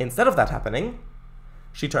 Instead of that happening,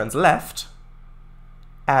 she turns left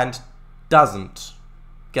and doesn't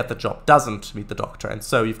get the job, doesn't meet the Doctor, and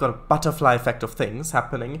so you've got a butterfly effect of things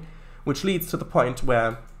happening, which leads to the point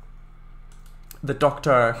where the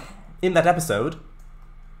Doctor, in that episode,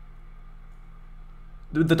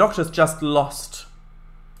 the Doctor's just lost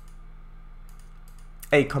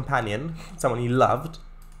a companion, someone he loved,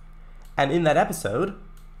 and in that episode,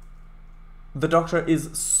 the Doctor is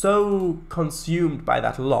so consumed by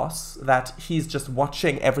that loss that he's just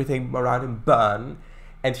watching everything around him burn,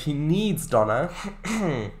 and he needs Donna,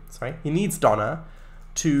 he needs Donna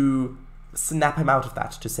to snap him out of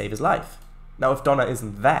that to save his life. Now, if Donna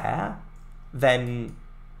isn't there, then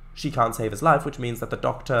she can't save his life, which means that the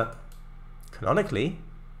Doctor, canonically,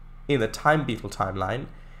 in the Time Beetle timeline,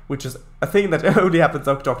 which is a thing that only happens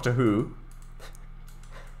on Doctor Who,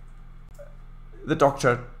 the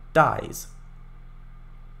Doctor dies.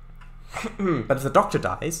 But if the Doctor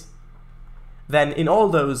dies, then in all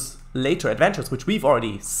those later adventures, which we've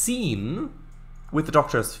already seen with the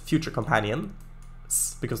Doctor's future companion,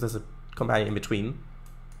 because there's a companion in between,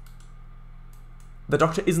 the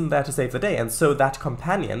Doctor isn't there to save the day, and so that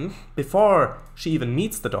companion, before she even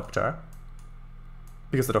meets the Doctor,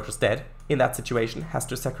 because the Doctor's dead, in that situation has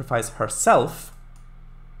to sacrifice herself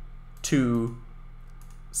to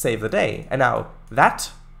save the day. And now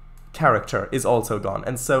that character is also gone.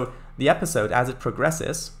 And so the episode, as it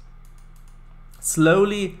progresses,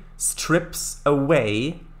 slowly strips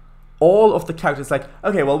away all of the characters. Like,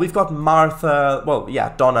 okay, well, we've got Martha. Well,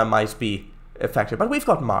 yeah, Donna might be affected, but we've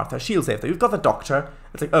got Martha. She'll save them. We've got the Doctor.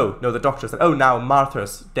 It's like, oh, no, the Doctor's dead. Oh, now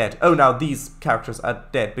Martha's dead. Oh, now these characters are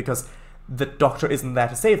dead because the Doctor isn't there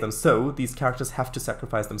to save them. So these characters have to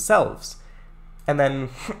sacrifice themselves. And then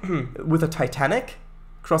with the Titanic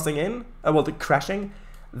crossing in, well, the crashing,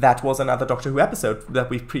 that was another Doctor Who episode that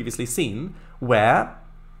we've previously seen where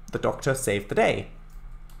the Doctor saved the day.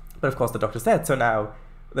 But of course the Doctor's dead, so now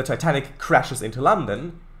the Titanic crashes into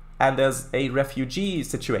London and there's a refugee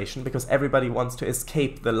situation because everybody wants to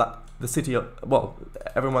escape the city of, well,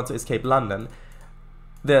 everyone wants to escape London.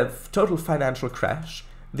 The total financial crash,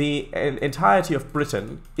 the entirety of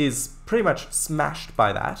Britain is pretty much smashed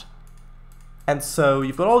by that. And so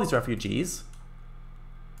you've got all these refugees,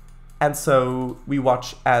 and so we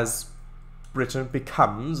watch as Britain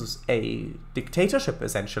becomes a dictatorship,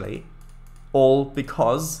 essentially, all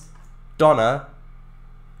because Donna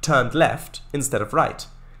turned left instead of right.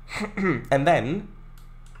 And then,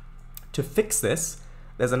 to fix this,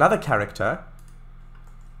 there's another character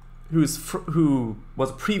who was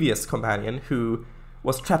a previous companion who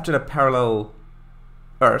was trapped in a parallel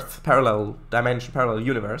Earth, parallel dimension, parallel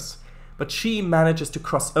universe, but she manages to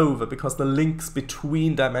cross over because the links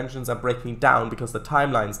between dimensions are breaking down because the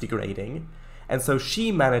timeline's degrading, and so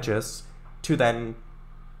she manages to then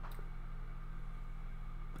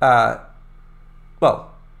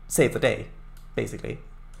well, save the day, basically,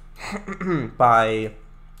 by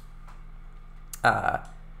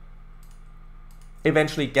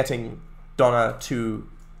eventually getting Donna to,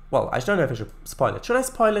 well, I don't know if I should spoil it. Should I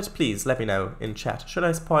spoil it? Please let me know in chat. Should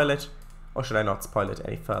I spoil it, or should I not spoil it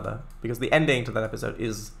any further? Because the ending to that episode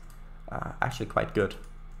is actually quite good.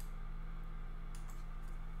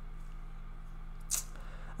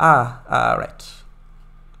 Right.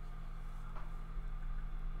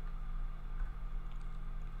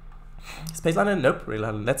 Space London? Nope, real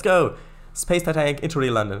London. Let's go. Space Titanic into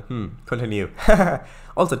real London. Continue.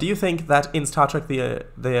 Also, do you think that in Star Trek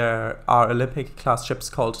there are Olympic-class ships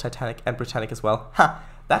called Titanic and Britannic as well? Ha!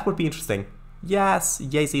 That would be interesting. Yes,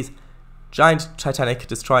 yesies. Giant Titanic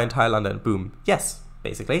destroy entire London. Boom. Yes,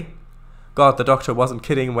 basically. God, the Doctor wasn't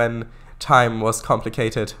kidding when time was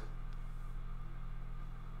complicated.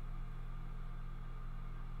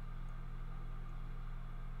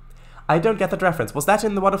 I don't get that reference. Was that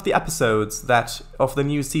in one of the episodes that of the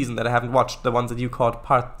new season that I haven't watched, the ones that you called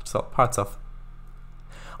parts of?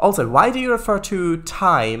 Also, why do you refer to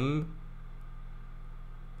time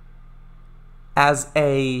as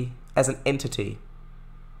an entity?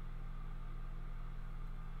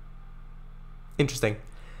 Interesting.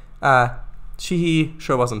 He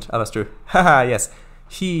sure wasn't. Oh, that's true. Haha, yes.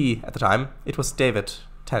 He, at the time, it was David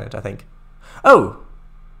Tennant, I think. Oh!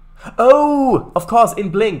 Oh! Of course, in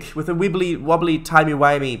Blink, with the wibbly wobbly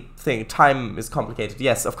timey-wimey thing. Time is complicated.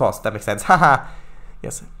 Yes, of course, that makes sense. Haha.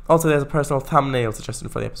 Yes. Also, there's a personal thumbnail suggestion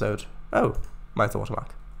for the episode. Oh, minus the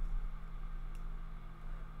watermark.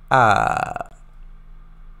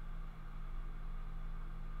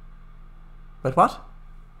 Wait, what?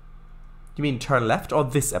 You mean turn left, or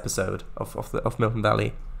this episode of Milton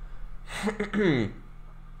Valley? The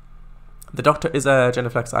Doctor is a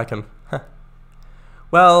genderflex icon.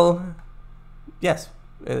 Well, yes,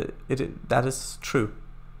 that is true.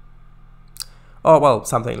 Oh, well,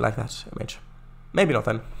 something like that image. Maybe not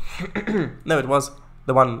then. No, it was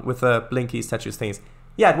the one with the blinky statues things.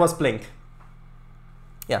 Yeah, it was Blink.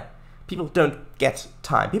 Yeah, people don't get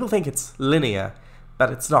time. People think it's linear,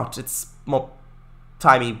 but it's not. It's more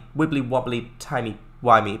timey, wibbly wobbly,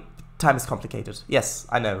 timey-wimey. Time is complicated. Yes,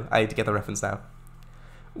 I know. I get the reference now.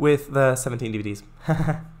 With the 17 DVDs.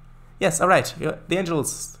 Yes, alright. The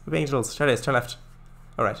angels. Shadows, turn left.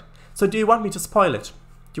 Alright. So do you want me to spoil it?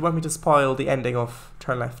 Do you want me to spoil the ending of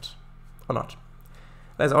Turn Left? Or not?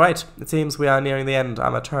 That's alright. It seems we are nearing the end.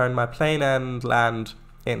 I'm gonna turn my plane and land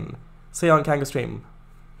in. See you on Kango Stream.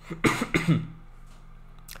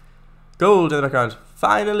 Gold in the background.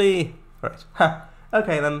 Finally! Alright. Ha.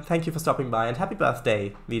 Okay then, thank you for stopping by and happy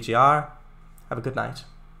birthday, VGR. Have a good night.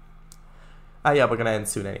 Yeah, we're gonna end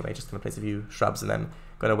soon anyway. Just gonna place a few shrubs and then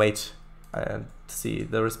gonna wait to see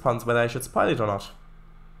the response whether I should spoil it or not.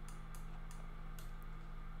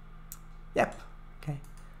 Yep. Okay.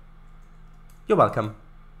 You're welcome.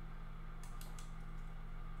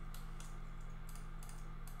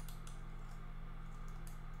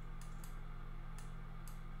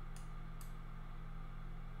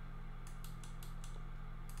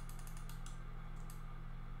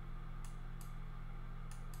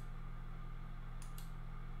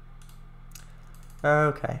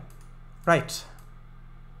 Okay. Right.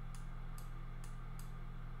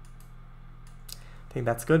 I think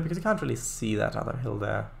that's good because you can't really see that other hill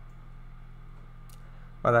there.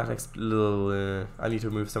 Well, that looks a little... I need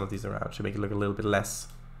to move some of these around to make it look a little bit less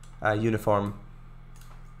uniform.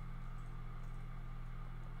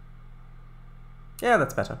 Yeah,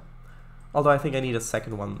 that's better. Although I think I need a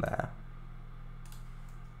second one there.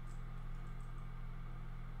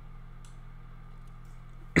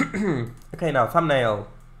 Okay, now thumbnail.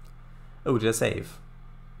 Oh, did I save?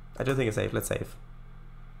 I don't think I saved. Let's save.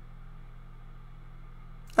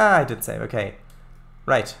 Ah, I did save. Okay.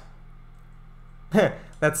 Right.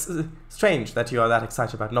 That's strange that you are that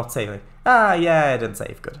excited about not saving. Ah, yeah, I didn't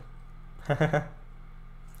save. Good.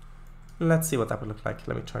 Let's see what that would look like.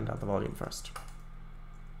 Let me turn down the volume first.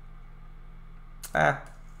 Ah,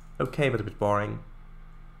 okay, but a bit boring.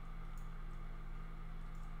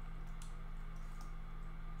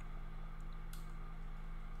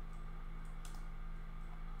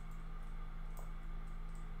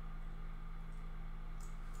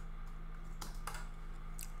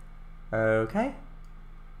 Okay.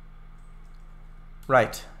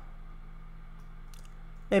 Right.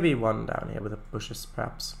 Maybe one down here with the bushes,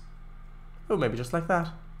 perhaps. Oh, maybe just like that.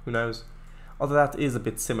 Who knows? Although that is a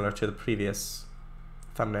bit similar to the previous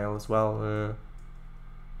thumbnail as well.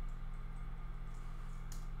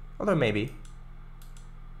 Although maybe.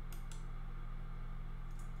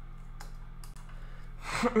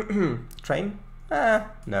 Train?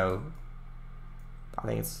 No. I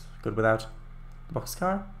think it's good without the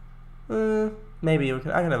boxcar. Maybe I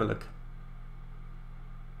can have a look.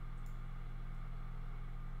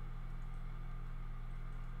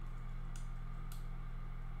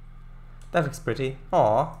 That looks pretty.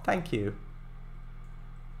 Aw, thank you.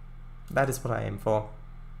 That is what I aim for.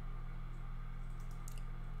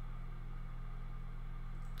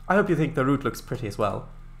 I hope you think the route looks pretty as well.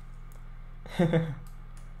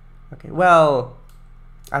 Okay, well,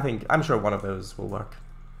 I'm sure one of those will work.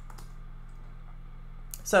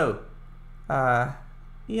 So,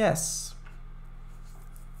 yes.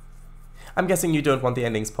 I'm guessing you don't want the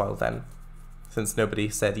ending spoiled then, since nobody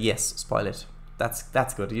said yes, spoil it.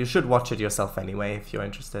 That's good. You should watch it yourself anyway if you're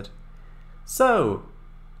interested. So,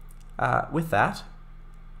 with that,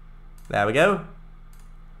 there we go.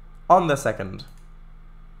 On the 2nd.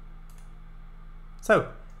 So,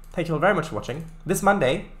 thank you all very much for watching. This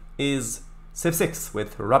Monday is Civ 6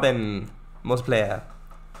 with Robin multiplayer.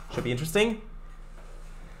 Should be interesting.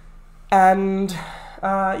 And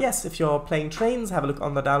yes, if you're playing Trainz, have a look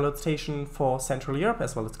on the download station for Central Europe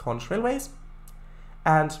as well as Cornish Railways.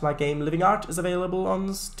 And my game Living Art is available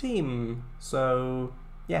on Steam, so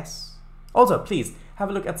yes. Also, please, have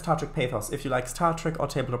a look at Star Trek Pathos if you like Star Trek or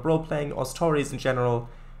tabletop role-playing or stories in general.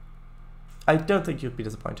 I don't think you'd be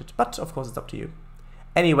disappointed, but of course it's up to you.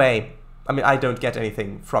 Anyway, I mean, I don't get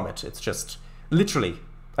anything from it, it's just, literally,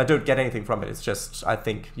 I don't get anything from it, it's just, I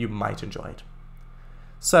think you might enjoy it.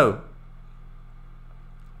 So,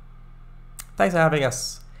 thanks for having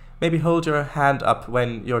us. Maybe hold your hand up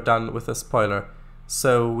when you're done with a spoiler,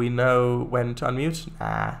 so we know when to unmute.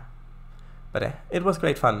 Nah. But it was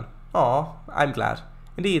great fun. Aw, I'm glad.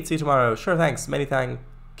 Indeed, see you tomorrow. Sure, thanks. Many thank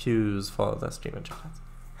yous for the stream and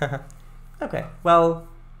chat. Okay, well,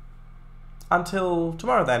 until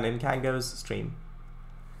tomorrow then in Kango's stream.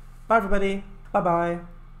 Bye everybody. Bye-bye.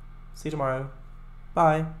 See you tomorrow.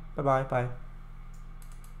 Bye. Bye-bye. Bye.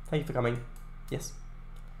 Thank you for coming. Yes.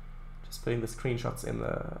 Just putting the screenshots in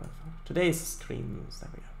the today's streams. There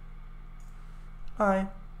we go. Bye.